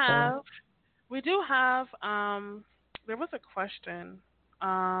do have there was a question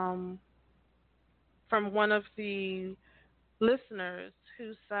from one of the listeners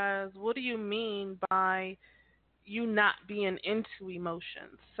who says, what do you mean by you not being into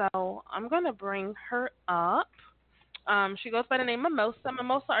emotions? So I'm going to bring her up. She goes by the name Mimosa.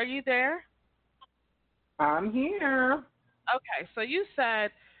 Mimosa, are you there? I'm here. Okay, so you said,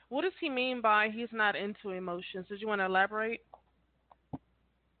 what does he mean by he's not into emotions? Did you want to elaborate?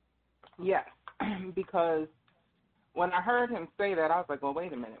 Yes, because when I heard him say that, I was like, well,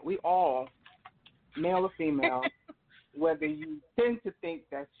 wait a minute. We all, male or female, whether you tend to think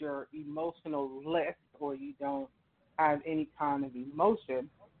that you're emotional-less or you don't have any kind of emotion.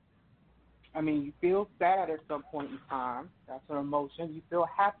 I mean, you feel sad at some point in time. That's an emotion. You feel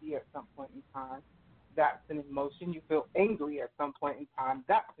happy at some point in time. That's an emotion. You feel angry at some point in time.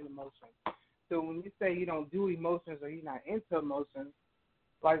 That's an emotion. So when you say you don't do emotions or you're not into emotions,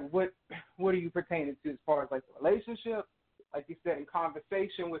 like what are you pertaining to as far as like the relationship? Like you said, in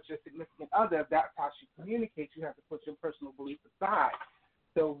conversation with your significant other, if that's how she communicates, you have to put your personal beliefs aside.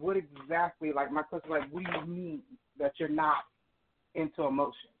 So what exactly, like my question, like what do you mean that you're not into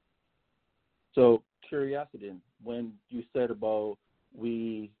emotion? So curiosity, when you said about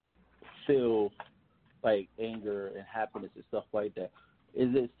we feel like anger and happiness and stuff like that, is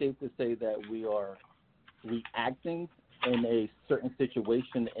it safe to say that we are reacting in a certain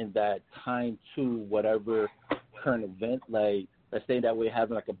situation in that time to whatever current event. Like, let's say that we're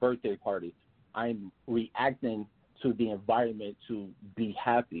having like a birthday party. I'm reacting to the environment to be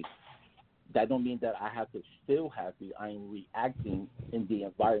happy. That don't mean that I have to feel happy. I'm reacting in the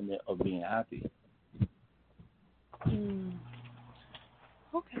environment of being happy.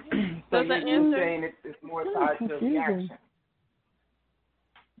 Okay. So Does that you're answer? saying it's more tied to reaction.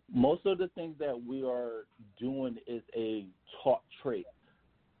 Most of the things that we are doing is a taught trait.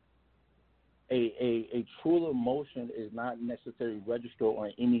 A true emotion is not necessarily registered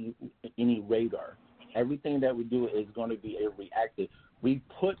on any radar. Everything that we do is going to be a reactive. We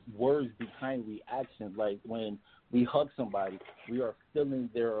put words behind reactions, like when we hug somebody, we are feeling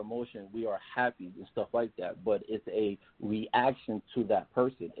their emotion, we are happy and stuff like that, but it's a reaction to that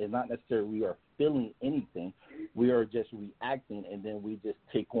person. It's not necessarily we are feeling anything. We are just reacting, and then we just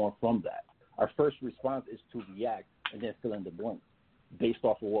take on from that. Our first response is to react and then fill in the blanks based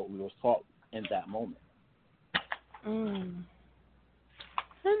off of what we were taught in that moment.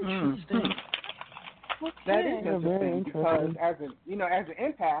 Interesting. That is Yeah, very interesting because interesting. as an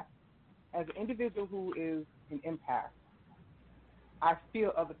empath, as an individual who is an empath, I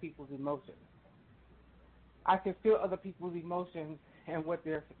feel other people's emotions. I can feel other people's emotions and what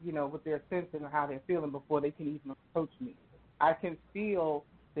they're sensing or how they're feeling before they can even approach me. I can feel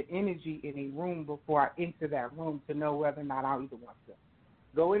the energy in a room before I enter that room to know whether or not I either want to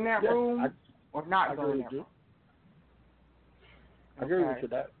go in that room or not go in that room. I agree with you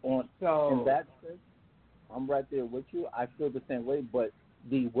that in that sense, I'm right there with you. I feel the same way, but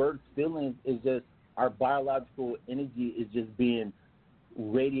the word feelings is just our biological energy is just being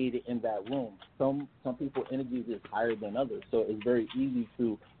radiated in that room. Some people's energy is just higher than others, so it's very easy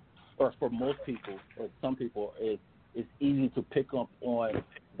to, or for most people, or some people, it's easy to pick up on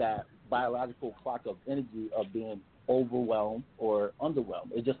that biological clock of energy of being overwhelmed or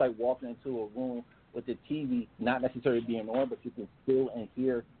underwhelmed. It's just like walking into a room with the TV not necessarily being on, but you can feel and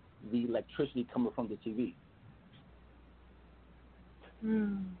hear the electricity coming from the TV.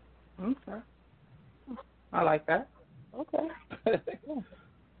 Okay. I like that. Okay.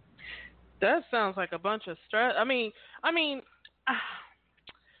 That sounds like a bunch of stress. I mean,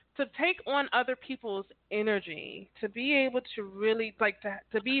 to take on other people's energy, to be able to really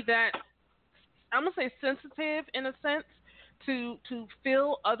to be that, I'm gonna say sensitive in a sense, to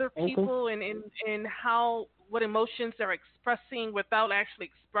feel other people and what emotions they're expressing without actually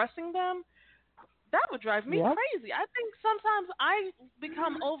expressing them. That would drive me crazy. I think sometimes I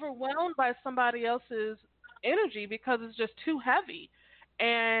become overwhelmed by somebody else's energy because it's just too heavy,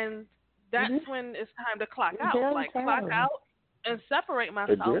 and that's when it's time to clock out. Clock out and separate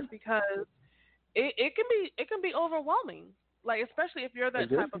myself because it can be overwhelming. Like, especially if you're that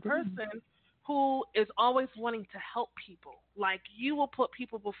type of person who is always wanting to help people. Like, you will put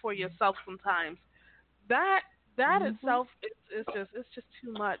people before yourself sometimes. That itself is just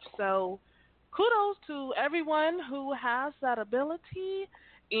too much. So kudos to everyone who has that ability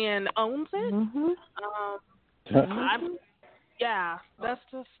and owns it. That's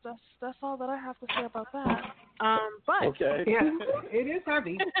all that I have to say about that. But it is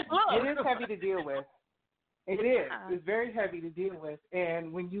heavy. It is heavy to deal with. It is. It's very heavy to deal with.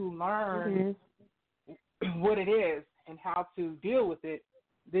 And when you learn what it is and how to deal with it,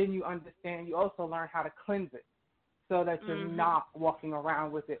 then you understand. You also learn how to cleanse it so that you're not walking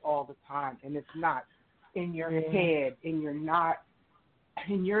around with it all the time, and it's not in your head, and you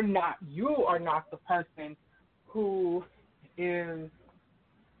are not the person who is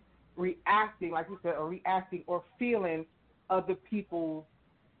reacting, like you said, or reacting or feeling other people's,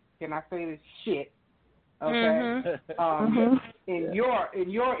 can I say this, shit, okay, in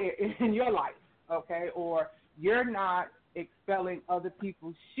your life, okay, or you're not expelling other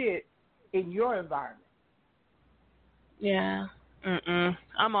people's shit in your environment. Yeah.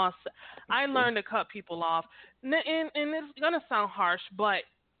 I'm all set. I learned to cut people off, and it's gonna sound harsh, but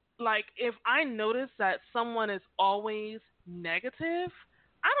like if I notice that someone is always negative,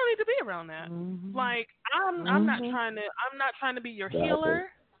 I don't need to be around that. Like I'm not trying to be your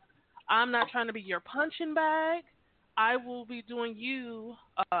healer. I'm not trying to be your punching bag. I will be doing you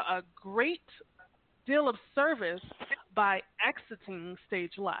a great deal of service by exiting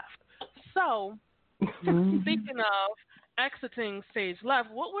stage left. So, speaking of exiting stage left,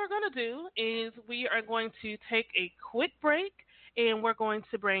 what we're going to do is we are going to take a quick break, and we're going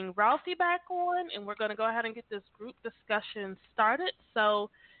to bring Ralphie back on, and we're going to go ahead and get this group discussion started. So,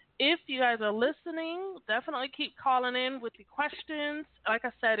 if you guys are listening, definitely keep calling in with the questions. Like I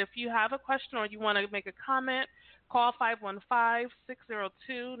said, if you have a question or you want to make a comment, call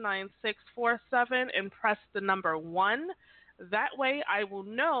 515-602-9647 and press the number 1. That way I will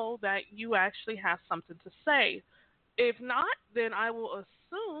know that you actually have something to say. If not, then I will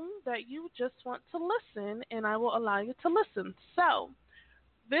assume that you just want to listen, and I will allow you to listen. So,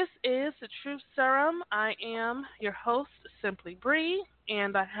 this is the Truth Serum. I am your host, Simply Bree,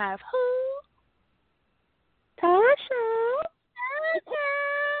 and I have who? Tasha.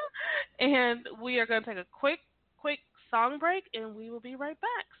 And we are going to take a quick song break, and we will be right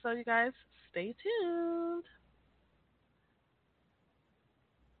back. So, you guys, stay tuned.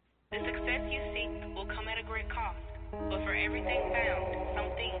 The success you seek will come at a great cost, but for everything found,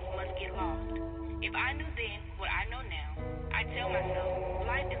 some things must get lost. If I knew then what I know now, I'd tell myself,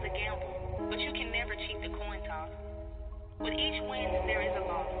 life is a gamble, but you can never cheat the coin toss. With each win, there is a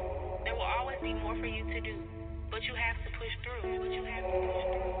loss. There will always be more for you to do, but you have to push through.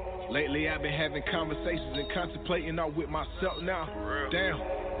 Lately I've been having conversations and contemplating out with myself now. Damn,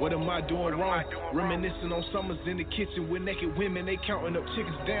 what am I doing wrong? Reminiscing on summers in the kitchen with naked women, they counting up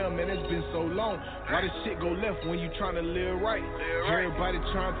chickens. Damn, man, it's been so long. Why this shit go left when you trying to live right? Everybody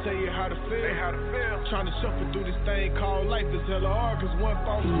trying to tell you how to feel. Trying to shuffle through this thing called life is hella hard, cause one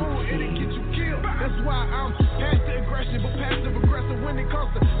false move, it'll get you killed. That's why I'm past the aggression, but passive aggressive when it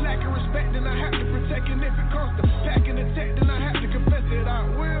comes to lack of respect, then I have to protect, and if it comes to packing the tech, then I have to confess that I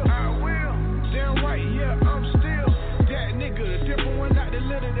will. Damn right, yeah, I'm still that nigga, the different one, not the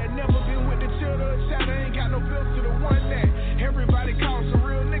little that never been with the children. Chatter ain't got no bills to the one that everybody calls a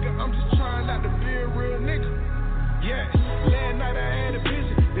real nigga. I'm just trying not to be a real nigga. Yeah, last night I had a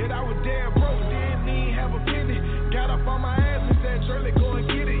vision that I was dead broke, didn't even have a penny. Got up on my ass and said, Shirley, go and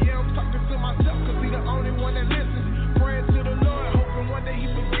get it. Yeah, I'm talking to myself, cause he the only one that listens. Praying to the Lord, hoping one day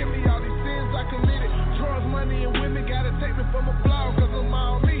he forgive me all these sins I committed. Drugs, money, and women gotta take me from a blog, cause I'm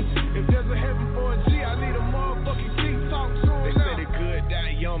all me. If there's a heaven for a G, I need a motherfucking key. Talk to him. They say the good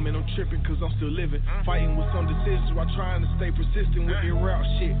die young, man, I'm tripping cause I'm still living. Fighting with some decisions while trying to stay persistent with your real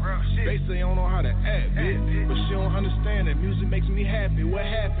shit. They say I don't know how to act, bitch, but she don't understand that music makes me happy. What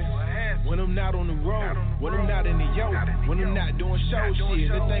happens? When I'm not on the road, when I'm not in the yoke, when I'm not doing show shit,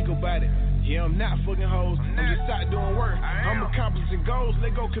 they think about it. Yeah, I'm not fucking hoes, I'm just out doing work. I'm accomplishing goals,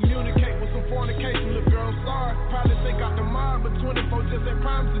 they go communicate with some fornication. Little girl, sorry, probably think out the mind, but 24 just ain't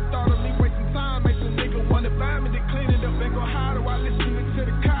promise. The thought of me wasting time makes a nigga wanna buy me, to clean it up and go hide it while listening to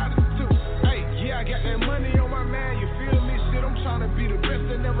the Carter too. Hey, yeah, I got that money on my man, you feel me? Shit, I'm trying to be the best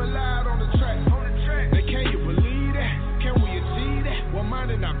that never lied on the track. Now can you believe that? Can we achieve that? Well,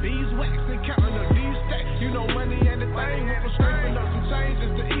 minding our beeswax and counting up these stacks. You know money ain't the thing, went from scraping up some change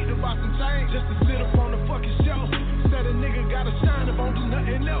just to eat about some change, just to sit up on the fucking shelf. Said a nigga gotta shine if I don't do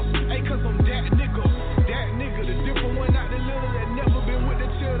nothing else. Hey, cause I'm that nigga, the different one, not the little that never been with the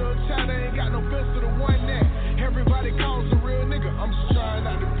children. China ain't got no fence to the one that everybody calls a real nigga. I'm just trying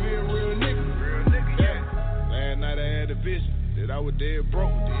not to be a real nigga. Yeah. Last night I had a vision that I was dead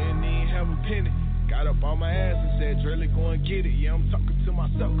broke, didn't even have a penny. Got up on my ass and said, Drilly, go and get it. Yeah, I'm talking to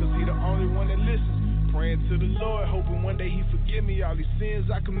myself cause he the only one that listens. Praying to the Lord, hoping one day he forgive me all these sins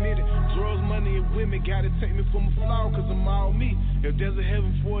I committed. Drugs, money, and women gotta take me from a flaw, cause I'm all me. If there's a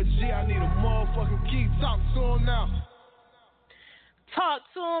heaven for a G, I need a motherfucking key. Talk to him now. Talk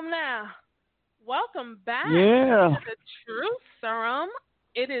to him now. Welcome back to the Truth Serum.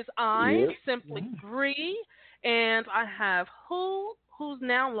 It is I, Simply Bree, and I have who's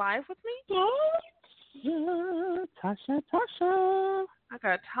now live with me? Tasha. I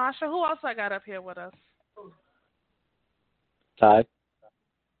got Tasha. Who else I got up here with us? Ty.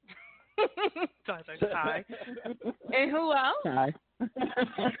 Ty. And who else? Ty.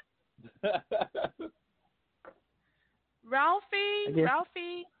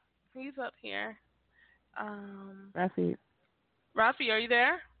 Ralphie, he's up here. Ralphie, are you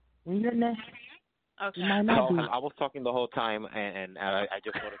there? Okay. I was talking the whole time, and I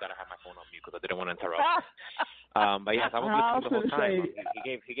just noticed that I had my phone on mute because I didn't want to interrupt. But yes, I was listening the whole time.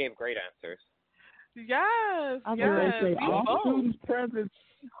 He gave great answers. Yes. All students present.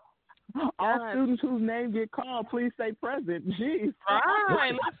 All students whose name get called, please stay present. Jeez.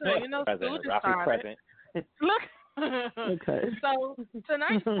 Right. Listen, school just started. Present. Look. Okay. So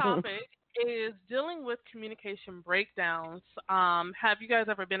tonight's topic is dealing with communication breakdowns. Have you guys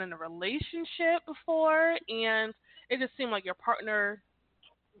ever been in a relationship before and it just seemed like your partner,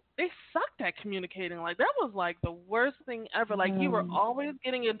 they sucked at communicating? Like that was like the worst thing ever. Like you were always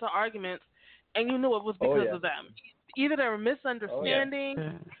getting into arguments and you knew it was because of them. Either they were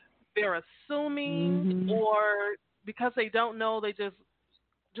misunderstanding, they're assuming, or because they don't know, they just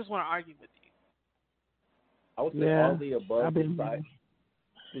just want to argue with you. I would say all the above. I've been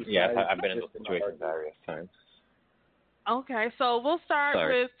I've been in those situations various times. Okay, so we'll start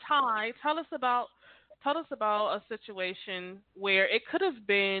with Ty. Tell us about a situation where it could have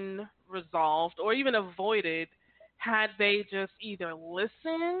been resolved or even avoided had they just either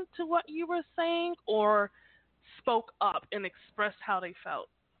listened to what you were saying or spoke up and expressed how they felt.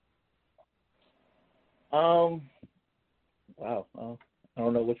 Wow. I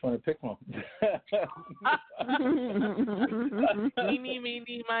don't know which one to pick from.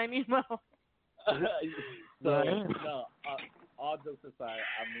 Meeny, miny, mo. So, no, all jokes aside,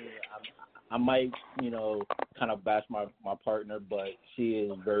 I mean, I might, kind of bash my partner, but she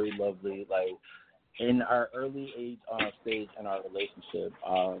is very lovely. Like, in our early age stage in our relationship,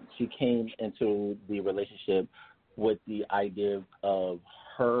 she came into the relationship with the idea of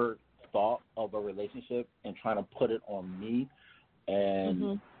her thought of a relationship and trying to put it on me.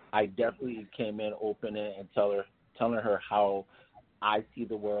 And I definitely came in open and telling her how I see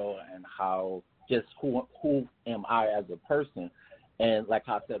the world and how just who am I as a person. And like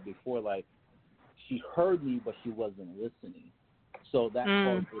I said before, like, she heard me, but she wasn't listening. So that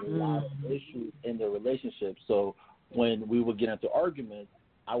caused a lot of issues in the relationship. So when we would get into arguments,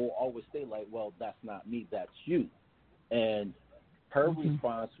 I will always say, like, well, that's not me, that's you. And her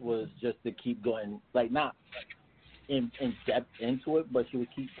response was just to keep going, like, not in depth into it, but she would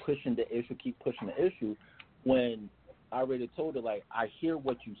keep pushing the issue when I already told her, like, I hear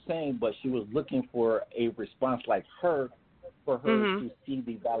what you're saying, but she was looking for a response like her for her to see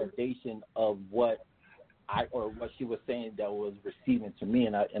the validation of what she was saying that was receiving to me.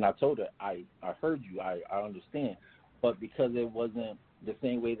 And I told her, I heard you, I understand. But because it wasn't the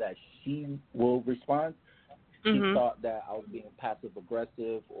same way that she will respond, she thought that I was being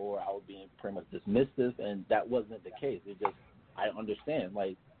passive-aggressive or I was being pretty much dismissive, and that wasn't the case. It just, I understand.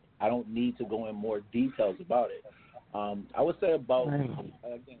 Like, I don't need to go in more details about it. I would say about,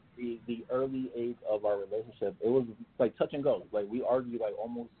 I think, the early age of our relationship, it was like touch and go. Like, we argued like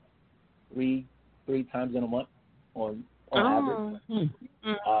almost three times in a month on average.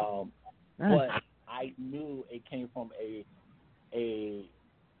 But I knew it came from a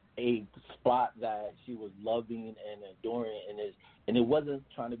spot that she was loving and adoring, and it wasn't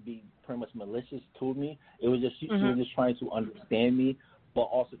trying to be pretty much malicious to me. It was just she was just trying to understand me, but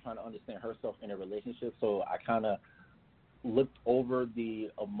also trying to understand herself in a relationship. So I kind of looked over the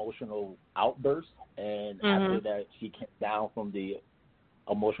emotional outburst, and after that she came down from the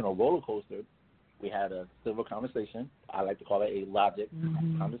emotional roller coaster. We had a civil conversation. I like to call it a logic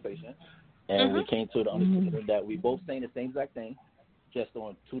conversation, and we came to the understanding that we both saying the same exact thing, just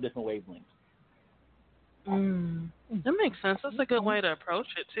on two different wavelengths. That makes sense. That's a good way to approach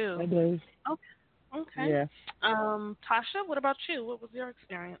it too. It is. Okay. Yeah. Tasha, what about you? What was your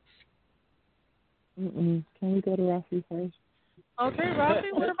experience? Can we go to Rafi first? Okay,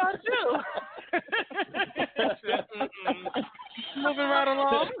 Rafi, what about you? Moving right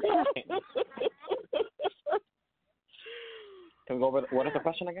along. Can we go over what is the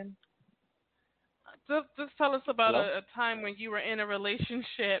question again? Just tell us about a time when you were in a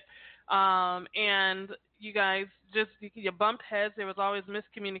relationship and you guys you bumped heads. There was always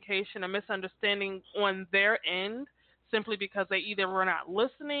miscommunication or misunderstanding on their end simply because they either were not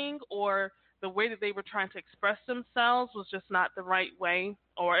listening or the way that they were trying to express themselves was just not the right way,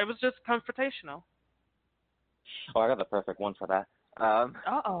 or it was just confrontational. Oh, I got the perfect one for that.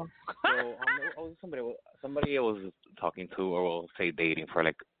 So somebody I was talking to, or we'll say dating for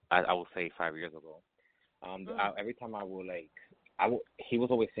like I would say 5 years ago. Every time he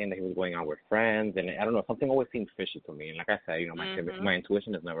was always saying that he was going out with friends, and I don't know, something always seemed fishy to me. And like I said, my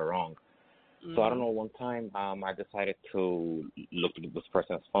intuition is never wrong. So I don't know. One time, I decided to look at this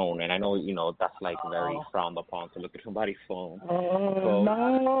person's phone, and I know, that's like very frowned upon to look at somebody's phone.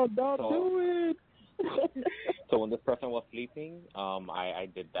 No, don't do it. So when this person was sleeping, I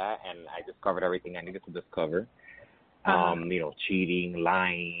did that, and I discovered everything I needed to discover. Cheating,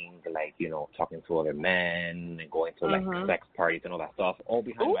 lying, like, talking to other men and going to like sex parties and all that stuff, all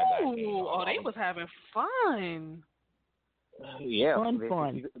behind my back. They was having fun. Yeah.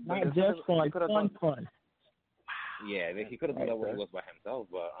 Fun. Not just fun. Fun. Yeah, he could have done that when he was by himself,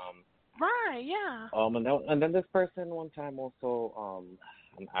 but Right, yeah. And then this person one time also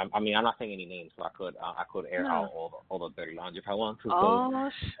I'm not saying any names, so I could air out all the dirty laundry if I want to.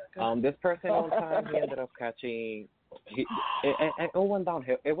 So, this person one time he ended up catching. It went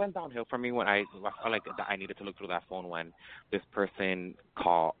downhill. It went downhill for me when I felt like I needed to look through that phone when this person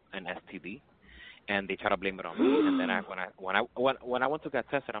caught an STD, and they try to blame it on me. And then when I went to get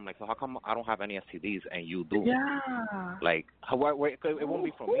tested, I'm like, so how come I don't have any STDs and you do? Yeah. Like, it won't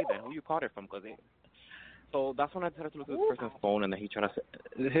be from me then. Who you caught it from? So that's when I decided to look at this person's phone, and then he tried to.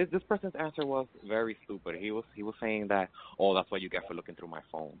 This person's answer was very stupid. He was saying that, oh, that's what you get for looking through my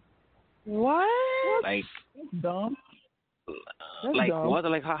phone. What? Like, dumb. Like dumb. what?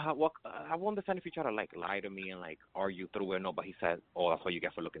 Like how? What? I won't understand if you try to like lie to me and like argue through it. No, but he said, "Oh, that's what you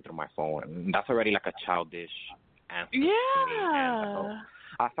get for looking through my phone." And that's already like a childish answer. Yeah. To me. And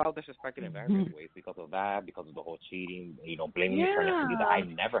I felt disrespected in various ways because of that, because of the whole cheating. Blaming me for an STD that I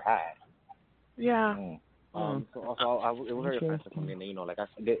never had. Yeah. So it was very offensive for me. And, I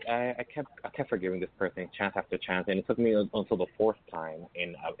kept forgiving this person chance after chance, and it took me until the fourth time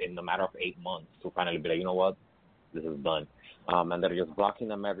in the matter of 8 months to finally be like, you know what, this is done. And they're just blocking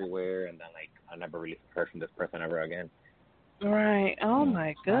them everywhere, and then like I never really heard from this person ever again. Right. Oh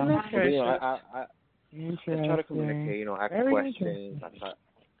my goodness gracious. I try to communicate. Ask questions.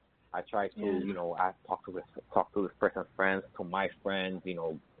 I try to I talk to this person's friends, to my friends.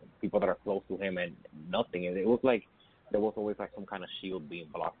 People that are close to him, and nothing. It was like there was always like some kind of shield being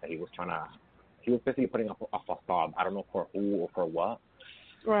blocked that he was basically putting up a facade. I don't know for who or for what.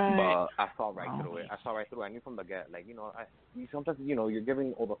 Right. But I saw right through it. I knew from the get. Like, sometimes, you're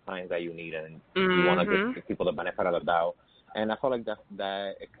giving all the signs that you need, and you want to give people the benefit of the doubt. And I felt like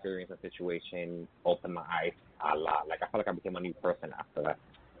that experience and situation opened my eyes a lot. Like, I felt like I became a new person after that.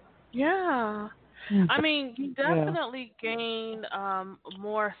 Yeah. I mean, you definitely gain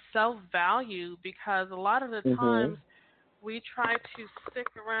more self-value, because a lot of the times we try to stick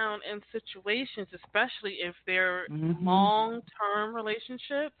around in situations, especially if they're long-term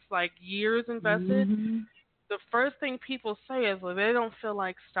relationships, like years invested. The first thing people say is, well, they don't feel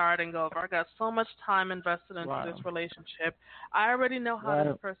like starting over. I got so much time invested into this relationship. I already know how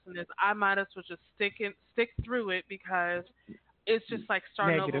this person is. I might as well just stick through it, because it's just like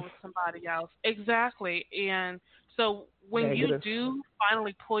starting over with somebody else. Exactly. And so when you do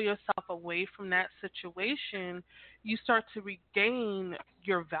finally pull yourself away from that situation, you start to regain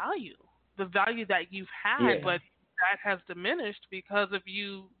your value, the value that you've had, but that has diminished because of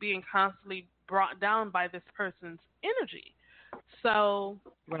you being constantly brought down by this person's energy. So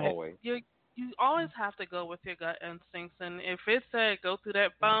you always have to go with your gut instincts, and if it said go through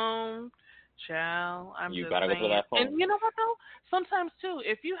that phone, child, you just gotta saying. go through that phone. And you know what though? Sometimes too,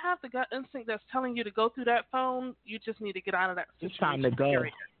 if you have the gut instinct that's telling you to go through that phone, you just need to get out of that situation. It's time to go.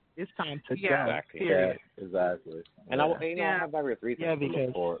 Period. It's time to go. Exactly. Period. Yeah, exactly. And I have various reasons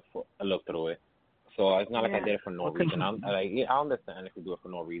to look through it. So it's not like I did it for no reason. I understand if you do it for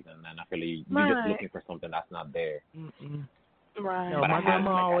no reason, and I feel like you're just looking for something that's not there. Right. No, but my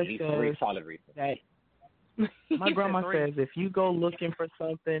grandma always at least says 3 solid reasons. That my grandma says if you go looking for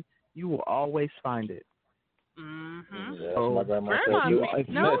something, you will always find it. Yeah, so my grandma says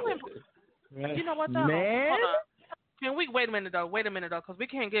you know what though? Man. Hold on. Can we wait a minute though, because we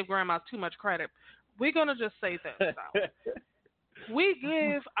can't give grandmas too much credit. We're gonna just say this though. We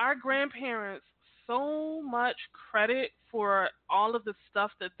give our grandparents so much credit for all of the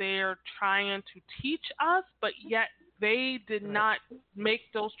stuff that they're trying to teach us, but yet they did not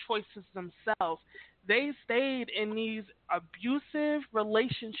make those choices themselves. They stayed in these abusive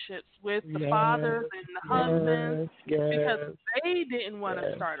relationships with the fathers and the husbands because they didn't want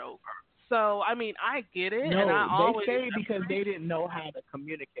to start over. So, I mean, I get it. No, and I always they stayed because they didn't know how to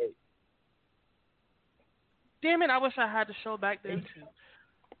communicate. Damn it, I wish I had the show back then, too.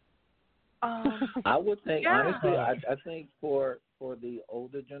 I would think, honestly, I think for the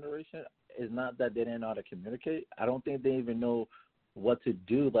older generation, it's not that they didn't know how to communicate. I don't think they even know what to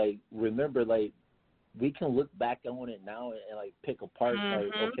do. Like, remember, like, we can look back on it now and like, pick apart,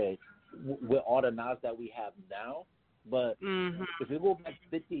 like, okay, with all the knowledge that we have now. But if we go back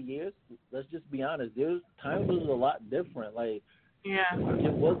 50 years, let's just be honest, times was a lot different. Like,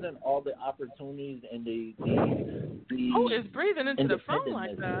 it wasn't all the opportunities and the who is breathing into the phone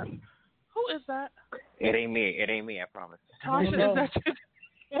like that? Who is that? It ain't me, I promise. Tasha, is that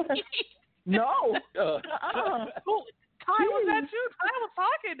you? No. Who? Ty, was that you? Ty was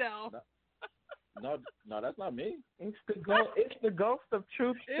talking now. No, that's not me. It's the ghost of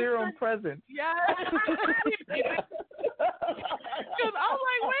truth serum present. Yeah. Because I'm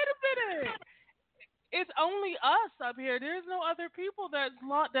like, wait a minute. It's only us up here. There's no other people that's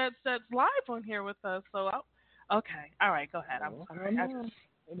live on here with us. So, okay. All right, go ahead. I'm sorry.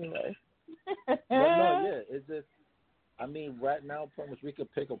 Anyway. It's just, I mean, right now, pretty much we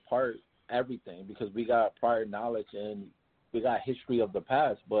could pick apart everything because we got prior knowledge and we got history of the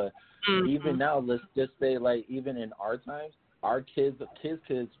past. But even now, let's just say, like, even in our times, our kids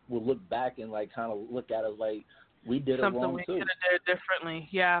will look back and like kind of look at us like we did it something wrong we too. could have did differently.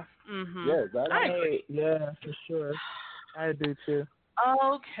 Yeah. Mhm. Yeah, exactly. I agree. Yeah, for sure. I do too.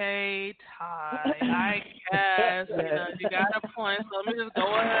 Okay, Ty. I guess you got a point. So let me just go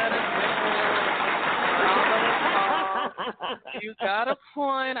ahead and you got a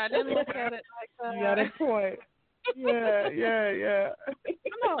point. I didn't look at it like that. You got a point. Yeah.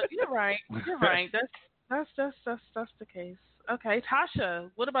 No, you're right. You're right. That's the case. Okay,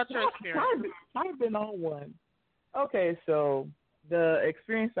 Tasha, what about your experience? I've been on one. Okay, so the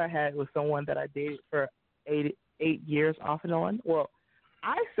experience I had with someone that I dated for 8 years off and on. Well,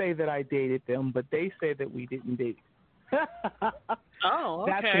 I say that I dated them, but they say that we didn't date. Oh,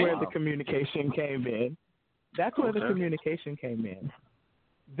 okay. That's where the communication came in.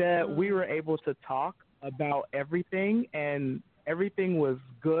 That we were able to talk about everything, and everything was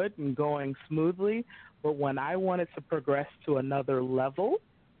good and going smoothly. But when I wanted to progress to another level,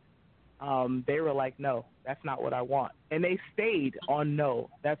 they were like, no, that's not what I want. And they stayed on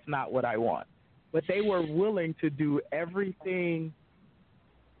no, that's not what I want. But they were willing to do everything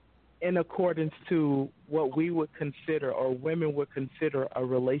in accordance to what we would consider or women would consider a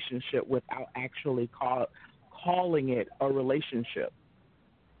relationship without actually calling it a relationship.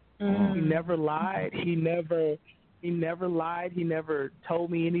 He never lied. He never lied. He never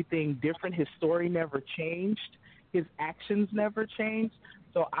told me anything different. His story never changed. His actions never changed.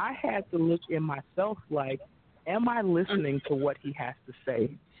 So I had to look in myself like, am I listening to what he has to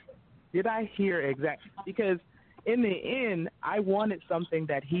say? Did I hear exactly? Because in the end, I wanted something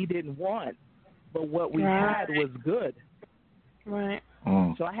that he didn't want, but what we had was good. Right.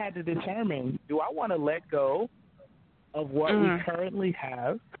 So I had to determine, do I want to let go of what we currently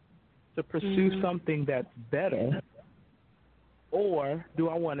have to pursue something that's better, or do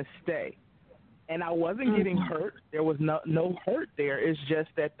I want to stay? And I wasn't getting hurt. There was no hurt there. It's just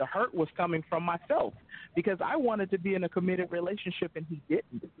that the hurt was coming from myself because I wanted to be in a committed relationship and he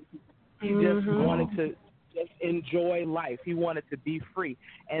didn't. He just wanted to just enjoy life. He wanted to be free.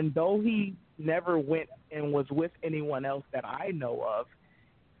 And though he never went and was with anyone else that I know of,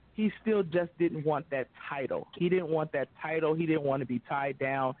 he still just didn't want that title. He didn't want that title. He didn't want to be tied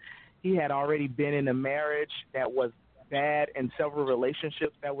down. He had already been in a marriage that was bad and several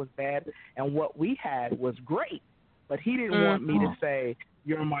relationships that was bad. And what we had was great. But he didn't want me to say,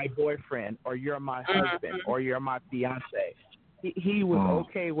 you're my boyfriend or you're my husband or you're my fiance. He was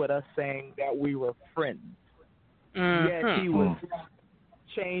okay with us saying that we were friends. Yet he was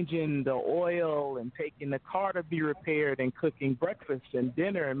changing the oil and taking the car to be repaired and cooking breakfast and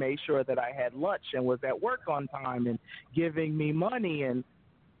dinner and made sure that I had lunch and was at work on time and giving me money and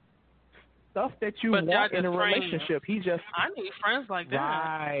stuff that you want in a relationship. He just I need friends like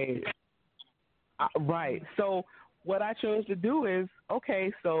that. Right. So what I chose to do is,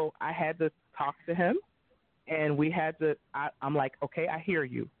 okay, so I had to talk to him and we had to I'm like, okay, I hear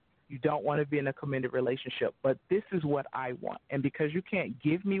you. You don't want to be in a committed relationship, but this is what I want. And because you can't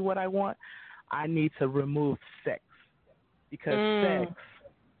give me what I want, I need to remove sex because sex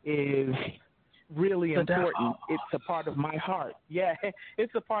is really important. It's a part of my heart. Yeah,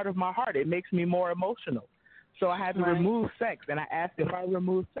 it's a part of my heart. It makes me more emotional. So I had to remove sex. And I asked, if I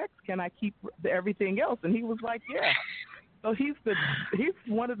remove sex, can I keep everything else? And he was like, yeah. So he's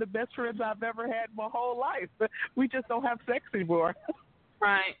one of the best friends I've ever had my whole life. We just don't have sex anymore.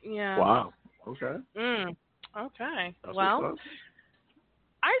 Right, yeah. Wow. Okay. Okay. That's well,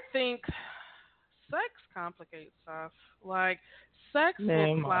 I think sex complicates stuff. Like, sex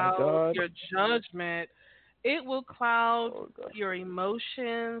will cloud your judgment. It will cloud your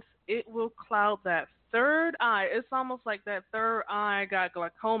emotions. It will cloud that third eye. It's almost like that third eye got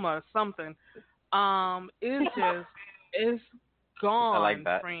glaucoma or something. It's just, it's gone, I like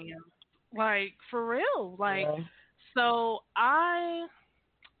that. friend. Like, for real. Like, so I'm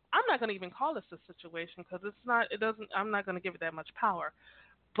not going to even call this a situation because I'm not going to give it that much power.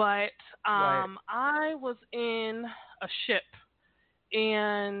 But I was in a ship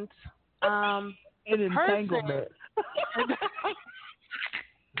and an entanglement.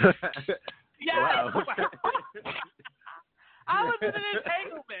 Yes. I was in an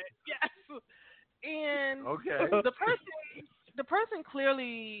entanglement. Yes. And the person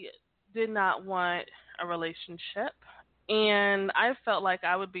clearly did not want a relationship. And I felt like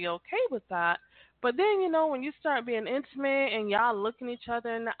I would be okay with that. But then, when you start being intimate and y'all looking each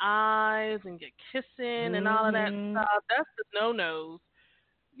other in the eyes and get kissing and all of that stuff, that's the no-nos.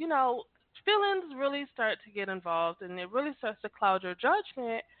 Feelings really start to get involved and it really starts to cloud your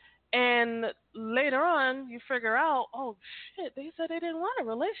judgment. And later on, you figure out, oh, shit, they said they didn't want a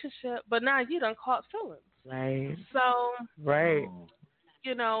relationship, but now you done caught feelings. Right. So, right.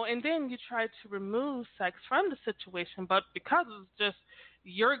 You know, and then you try to remove sex from the situation, but because it's just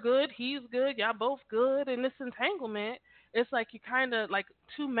you're good, he's good, y'all both good, and this entanglement, it's like you kind of like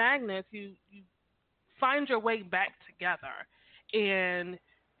two magnets. You find your way back together, and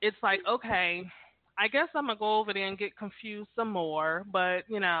it's like, okay, I guess I'm gonna go over there and get confused some more, but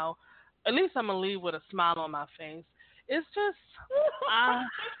you know, at least I'm gonna leave with a smile on my face. It's just,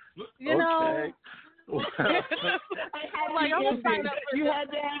 you know. Like, I'm gonna sign up for you had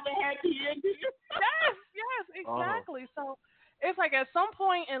to have a happy ending. Yes, exactly. So it's like at some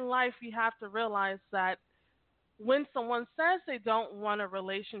point in life you have to realize that when someone says they don't want a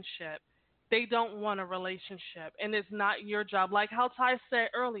relationship, they don't want a relationship, and it's not your job. Like how Ty said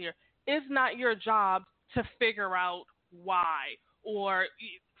earlier, it's not your job to figure out why or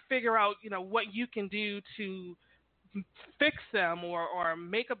figure out, you know, what you can do to fix them or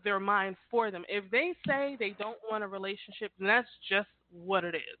make up their mind for them. If they say they don't want a relationship, then that's just what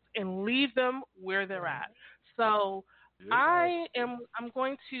it is, and leave them where they're at. So I'm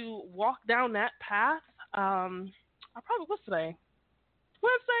going to walk down that path. What's today?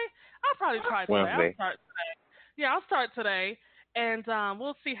 Wednesday? I'll probably try today. Wednesday. I'll start today. Yeah, I'll start today, and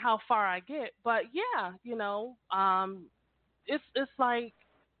we'll see how far I get. But yeah, you know, it's like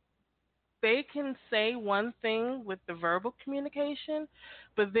they can say one thing with the verbal communication,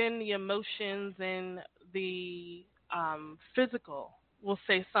 but then the emotions and the physical will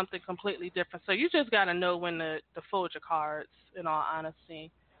say something completely different. So you just got to know when to fold your cards, in all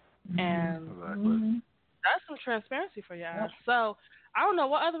honesty. And that's some transparency for you guys. So I don't know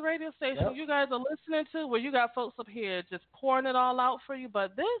what other radio station you guys are listening to where you got folks up here just pouring it all out for you,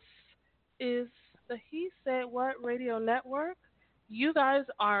 but this is the He Said What Radio Network. You guys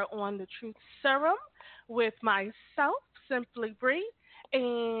are on the Truth Serum with myself, Simply Bree,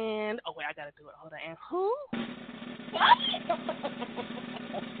 and oh wait, I gotta do it. Hold on, and who?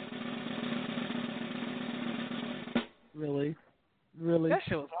 Really? That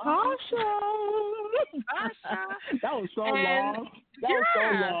shit was long. That was so long. That was so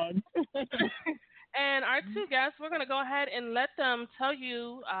long. And our two guests, we're going to go ahead and let them tell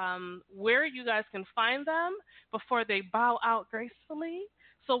you where you guys can find them before they bow out gracefully.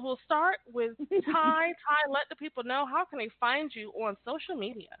 So we'll start with Ty. Ty, let the people know, how can they find you on social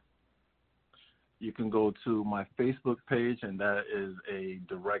media? You can go to my Facebook page, and that is a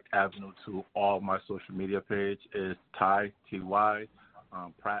direct avenue to all my social media page. It's Ty, T-Y,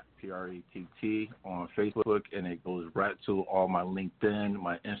 Pratt, P-R-A-T-T, on Facebook, and it goes right to all my LinkedIn,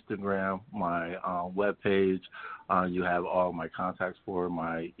 my Instagram, my webpage. You have all my contacts for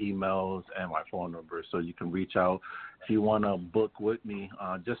my emails and my phone number, so you can reach out. If you want to book with me,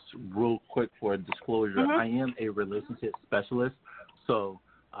 just real quick for a disclosure, I am a relationship specialist, so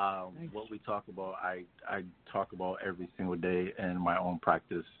what we talk about, I talk about every single day in my own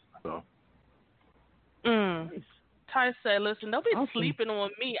practice. So. Ty said, listen, don't be sleeping on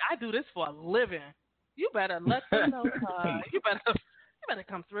me. I do this for a living. You better let them know. You better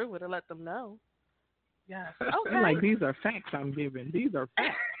come through with it. Let them know. Yes. Okay. Like, these are facts I'm giving. These are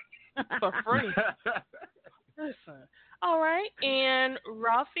facts. For free. Listen. All right. And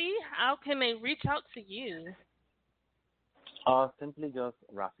Rafi, how can they reach out to you? Simply just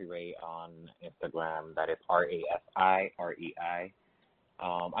Rafi Ray on Instagram. That is RASIREI.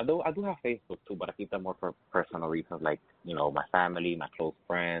 I do have Facebook too, but I keep that more for personal reasons, like, you know, my family, my close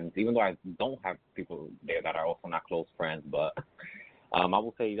friends. Even though I don't have people there that are also not close friends, but I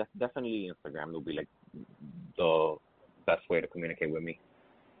will say that's definitely Instagram will be like the best way to communicate with me.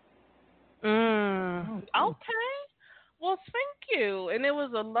 Okay. Well, thank you, and it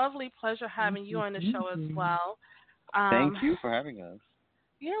was a lovely pleasure having you on the show as well. Thank you for having us.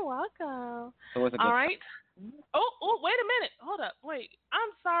 You're welcome. So all right. Oh, wait a minute. Hold up. Wait.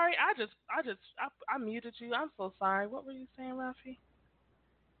 I'm sorry. I muted you. I'm so sorry. What were you saying, Rafi?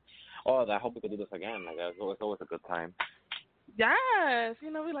 Oh, I hope we could do this again. Like, it's always a good time. Yes.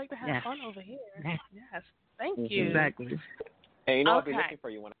 You know, we like to have fun over here. Yes. Thank you. Exactly. Hey, you know, I'll be looking for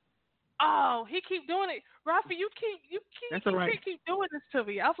you when Oh, he keep doing it. Rafi, you keep doing this to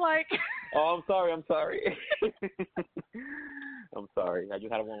me. I was like Oh, I'm sorry. I'm sorry. I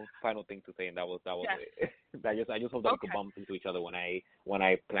just had one final thing to say, and that was it. I just hope that we could bump into each other when I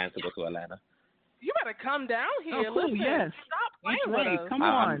plan to go to Atlanta. You better come down here. Oh, cool. Listen, yes. stop playing with us. Come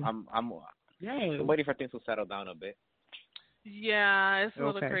on. I'm waiting for things to settle down a bit. Yeah, it's a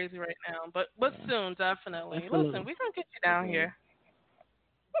little crazy right now, but soon, definitely. Listen, we're gonna get you down here.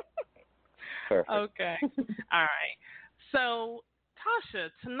 Perfect. Okay. All right. So, Tasha,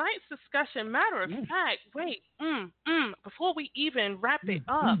 tonight's discussion, matter of fact, wait, before we even wrap it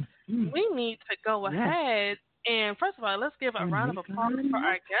up, we need to go ahead and, first of all, let's give a round of applause for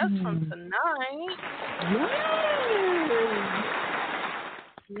our guests from tonight.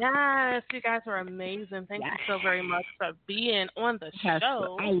 Yes, you guys are amazing. Thank you so very much for being on the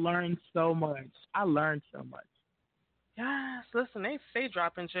show. I learned so much. Yes, listen, they stay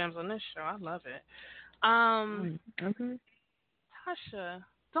dropping gems on this show. I love it. Okay. Tasha,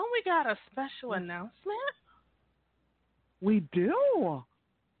 don't we got a special announcement? We do.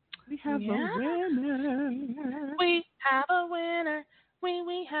 We have a winner. We have a winner.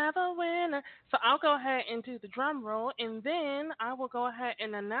 We have a winner. So I'll go ahead and do the drum roll, and then I will go ahead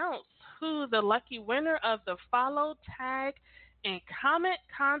and announce who the lucky winner of the follow, tag, and comment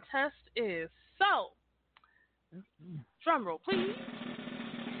contest is. So, drum roll, please.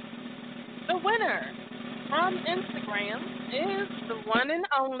 The winner from Instagram is the one and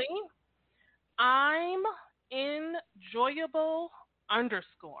only I'm Enjoyable _.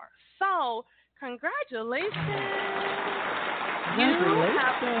 So, congratulations. You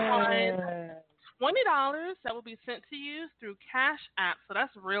have won $20 that will be sent to you through Cash App. So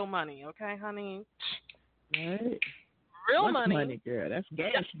that's real money, okay, honey? Right. Real That's money. girl. That's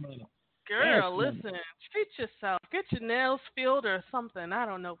gas money. Girl, Gas listen, treat yourself. Get your nails filled or something. I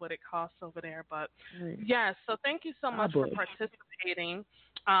don't know what it costs over there, but yes. So thank you so much for participating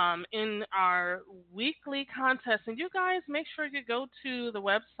in our weekly contest. And you guys, make sure you go to the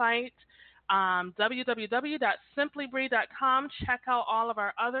website, www.simplybree.com. Check out all of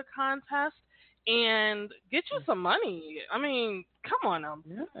our other contests and get you some money. I mean, come on now.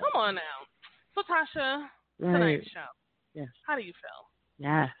 Come on now. So, Tasha, tonight's show. Yes. How do you feel?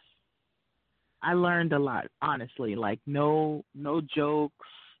 Yes. I learned a lot, honestly. Like, no jokes,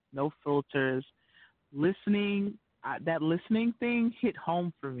 no filters. Listening, that listening thing hit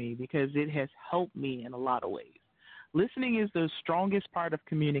home for me because it has helped me in a lot of ways. Listening is the strongest part of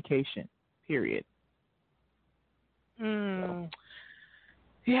communication, period.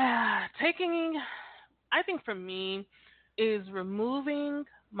 Yeah, I think for me, is removing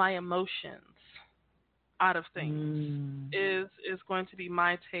my emotions out of things is going to be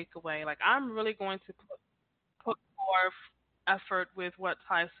my takeaway. Like, I'm really going to put more effort with what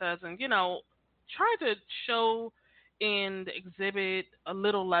Ty says and, try to show and exhibit a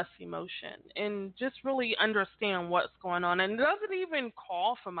little less emotion and just really understand what's going on. And it doesn't even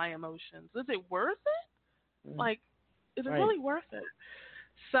call for my emotions. Is it worth it? Like, is it really worth it?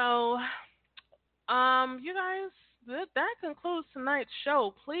 So, you guys, that concludes tonight's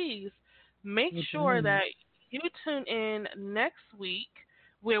show. Please make sure that you tune in next week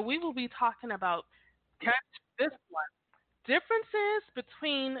where we will be talking about, catch this one, differences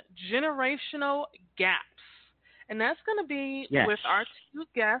between generational gaps. And that's going to be with our two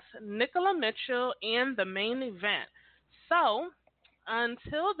guests, Nicola Mitchell and The Main Event. So,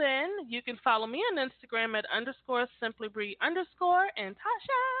 until then, you can follow me on Instagram at _simplybree_ and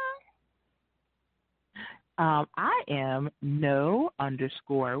Tasha. I am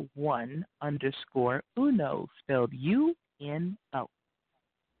no_1_uno, spelled UNO.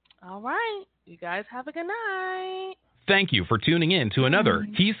 All right. You guys have a good night. Thank you for tuning in to another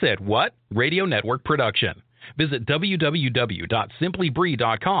He Said What? Radio Network production. Visit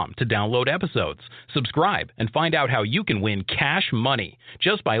www.simplybree.com to download episodes, subscribe, and find out how you can win cash money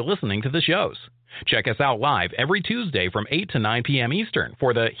just by listening to the shows. Check us out live every Tuesday from 8 to 9 p.m. Eastern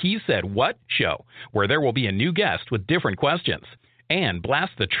for the He Said What? Show, where there will be a new guest with different questions. And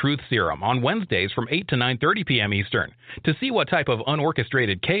Blast the Truth Serum on Wednesdays from 8 to 9:30 p.m. Eastern to see what type of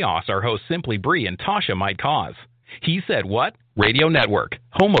unorchestrated chaos our hosts Simply Bree and Tasha might cause. He Said What? Radio Network,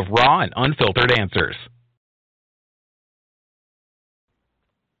 home of raw and unfiltered answers.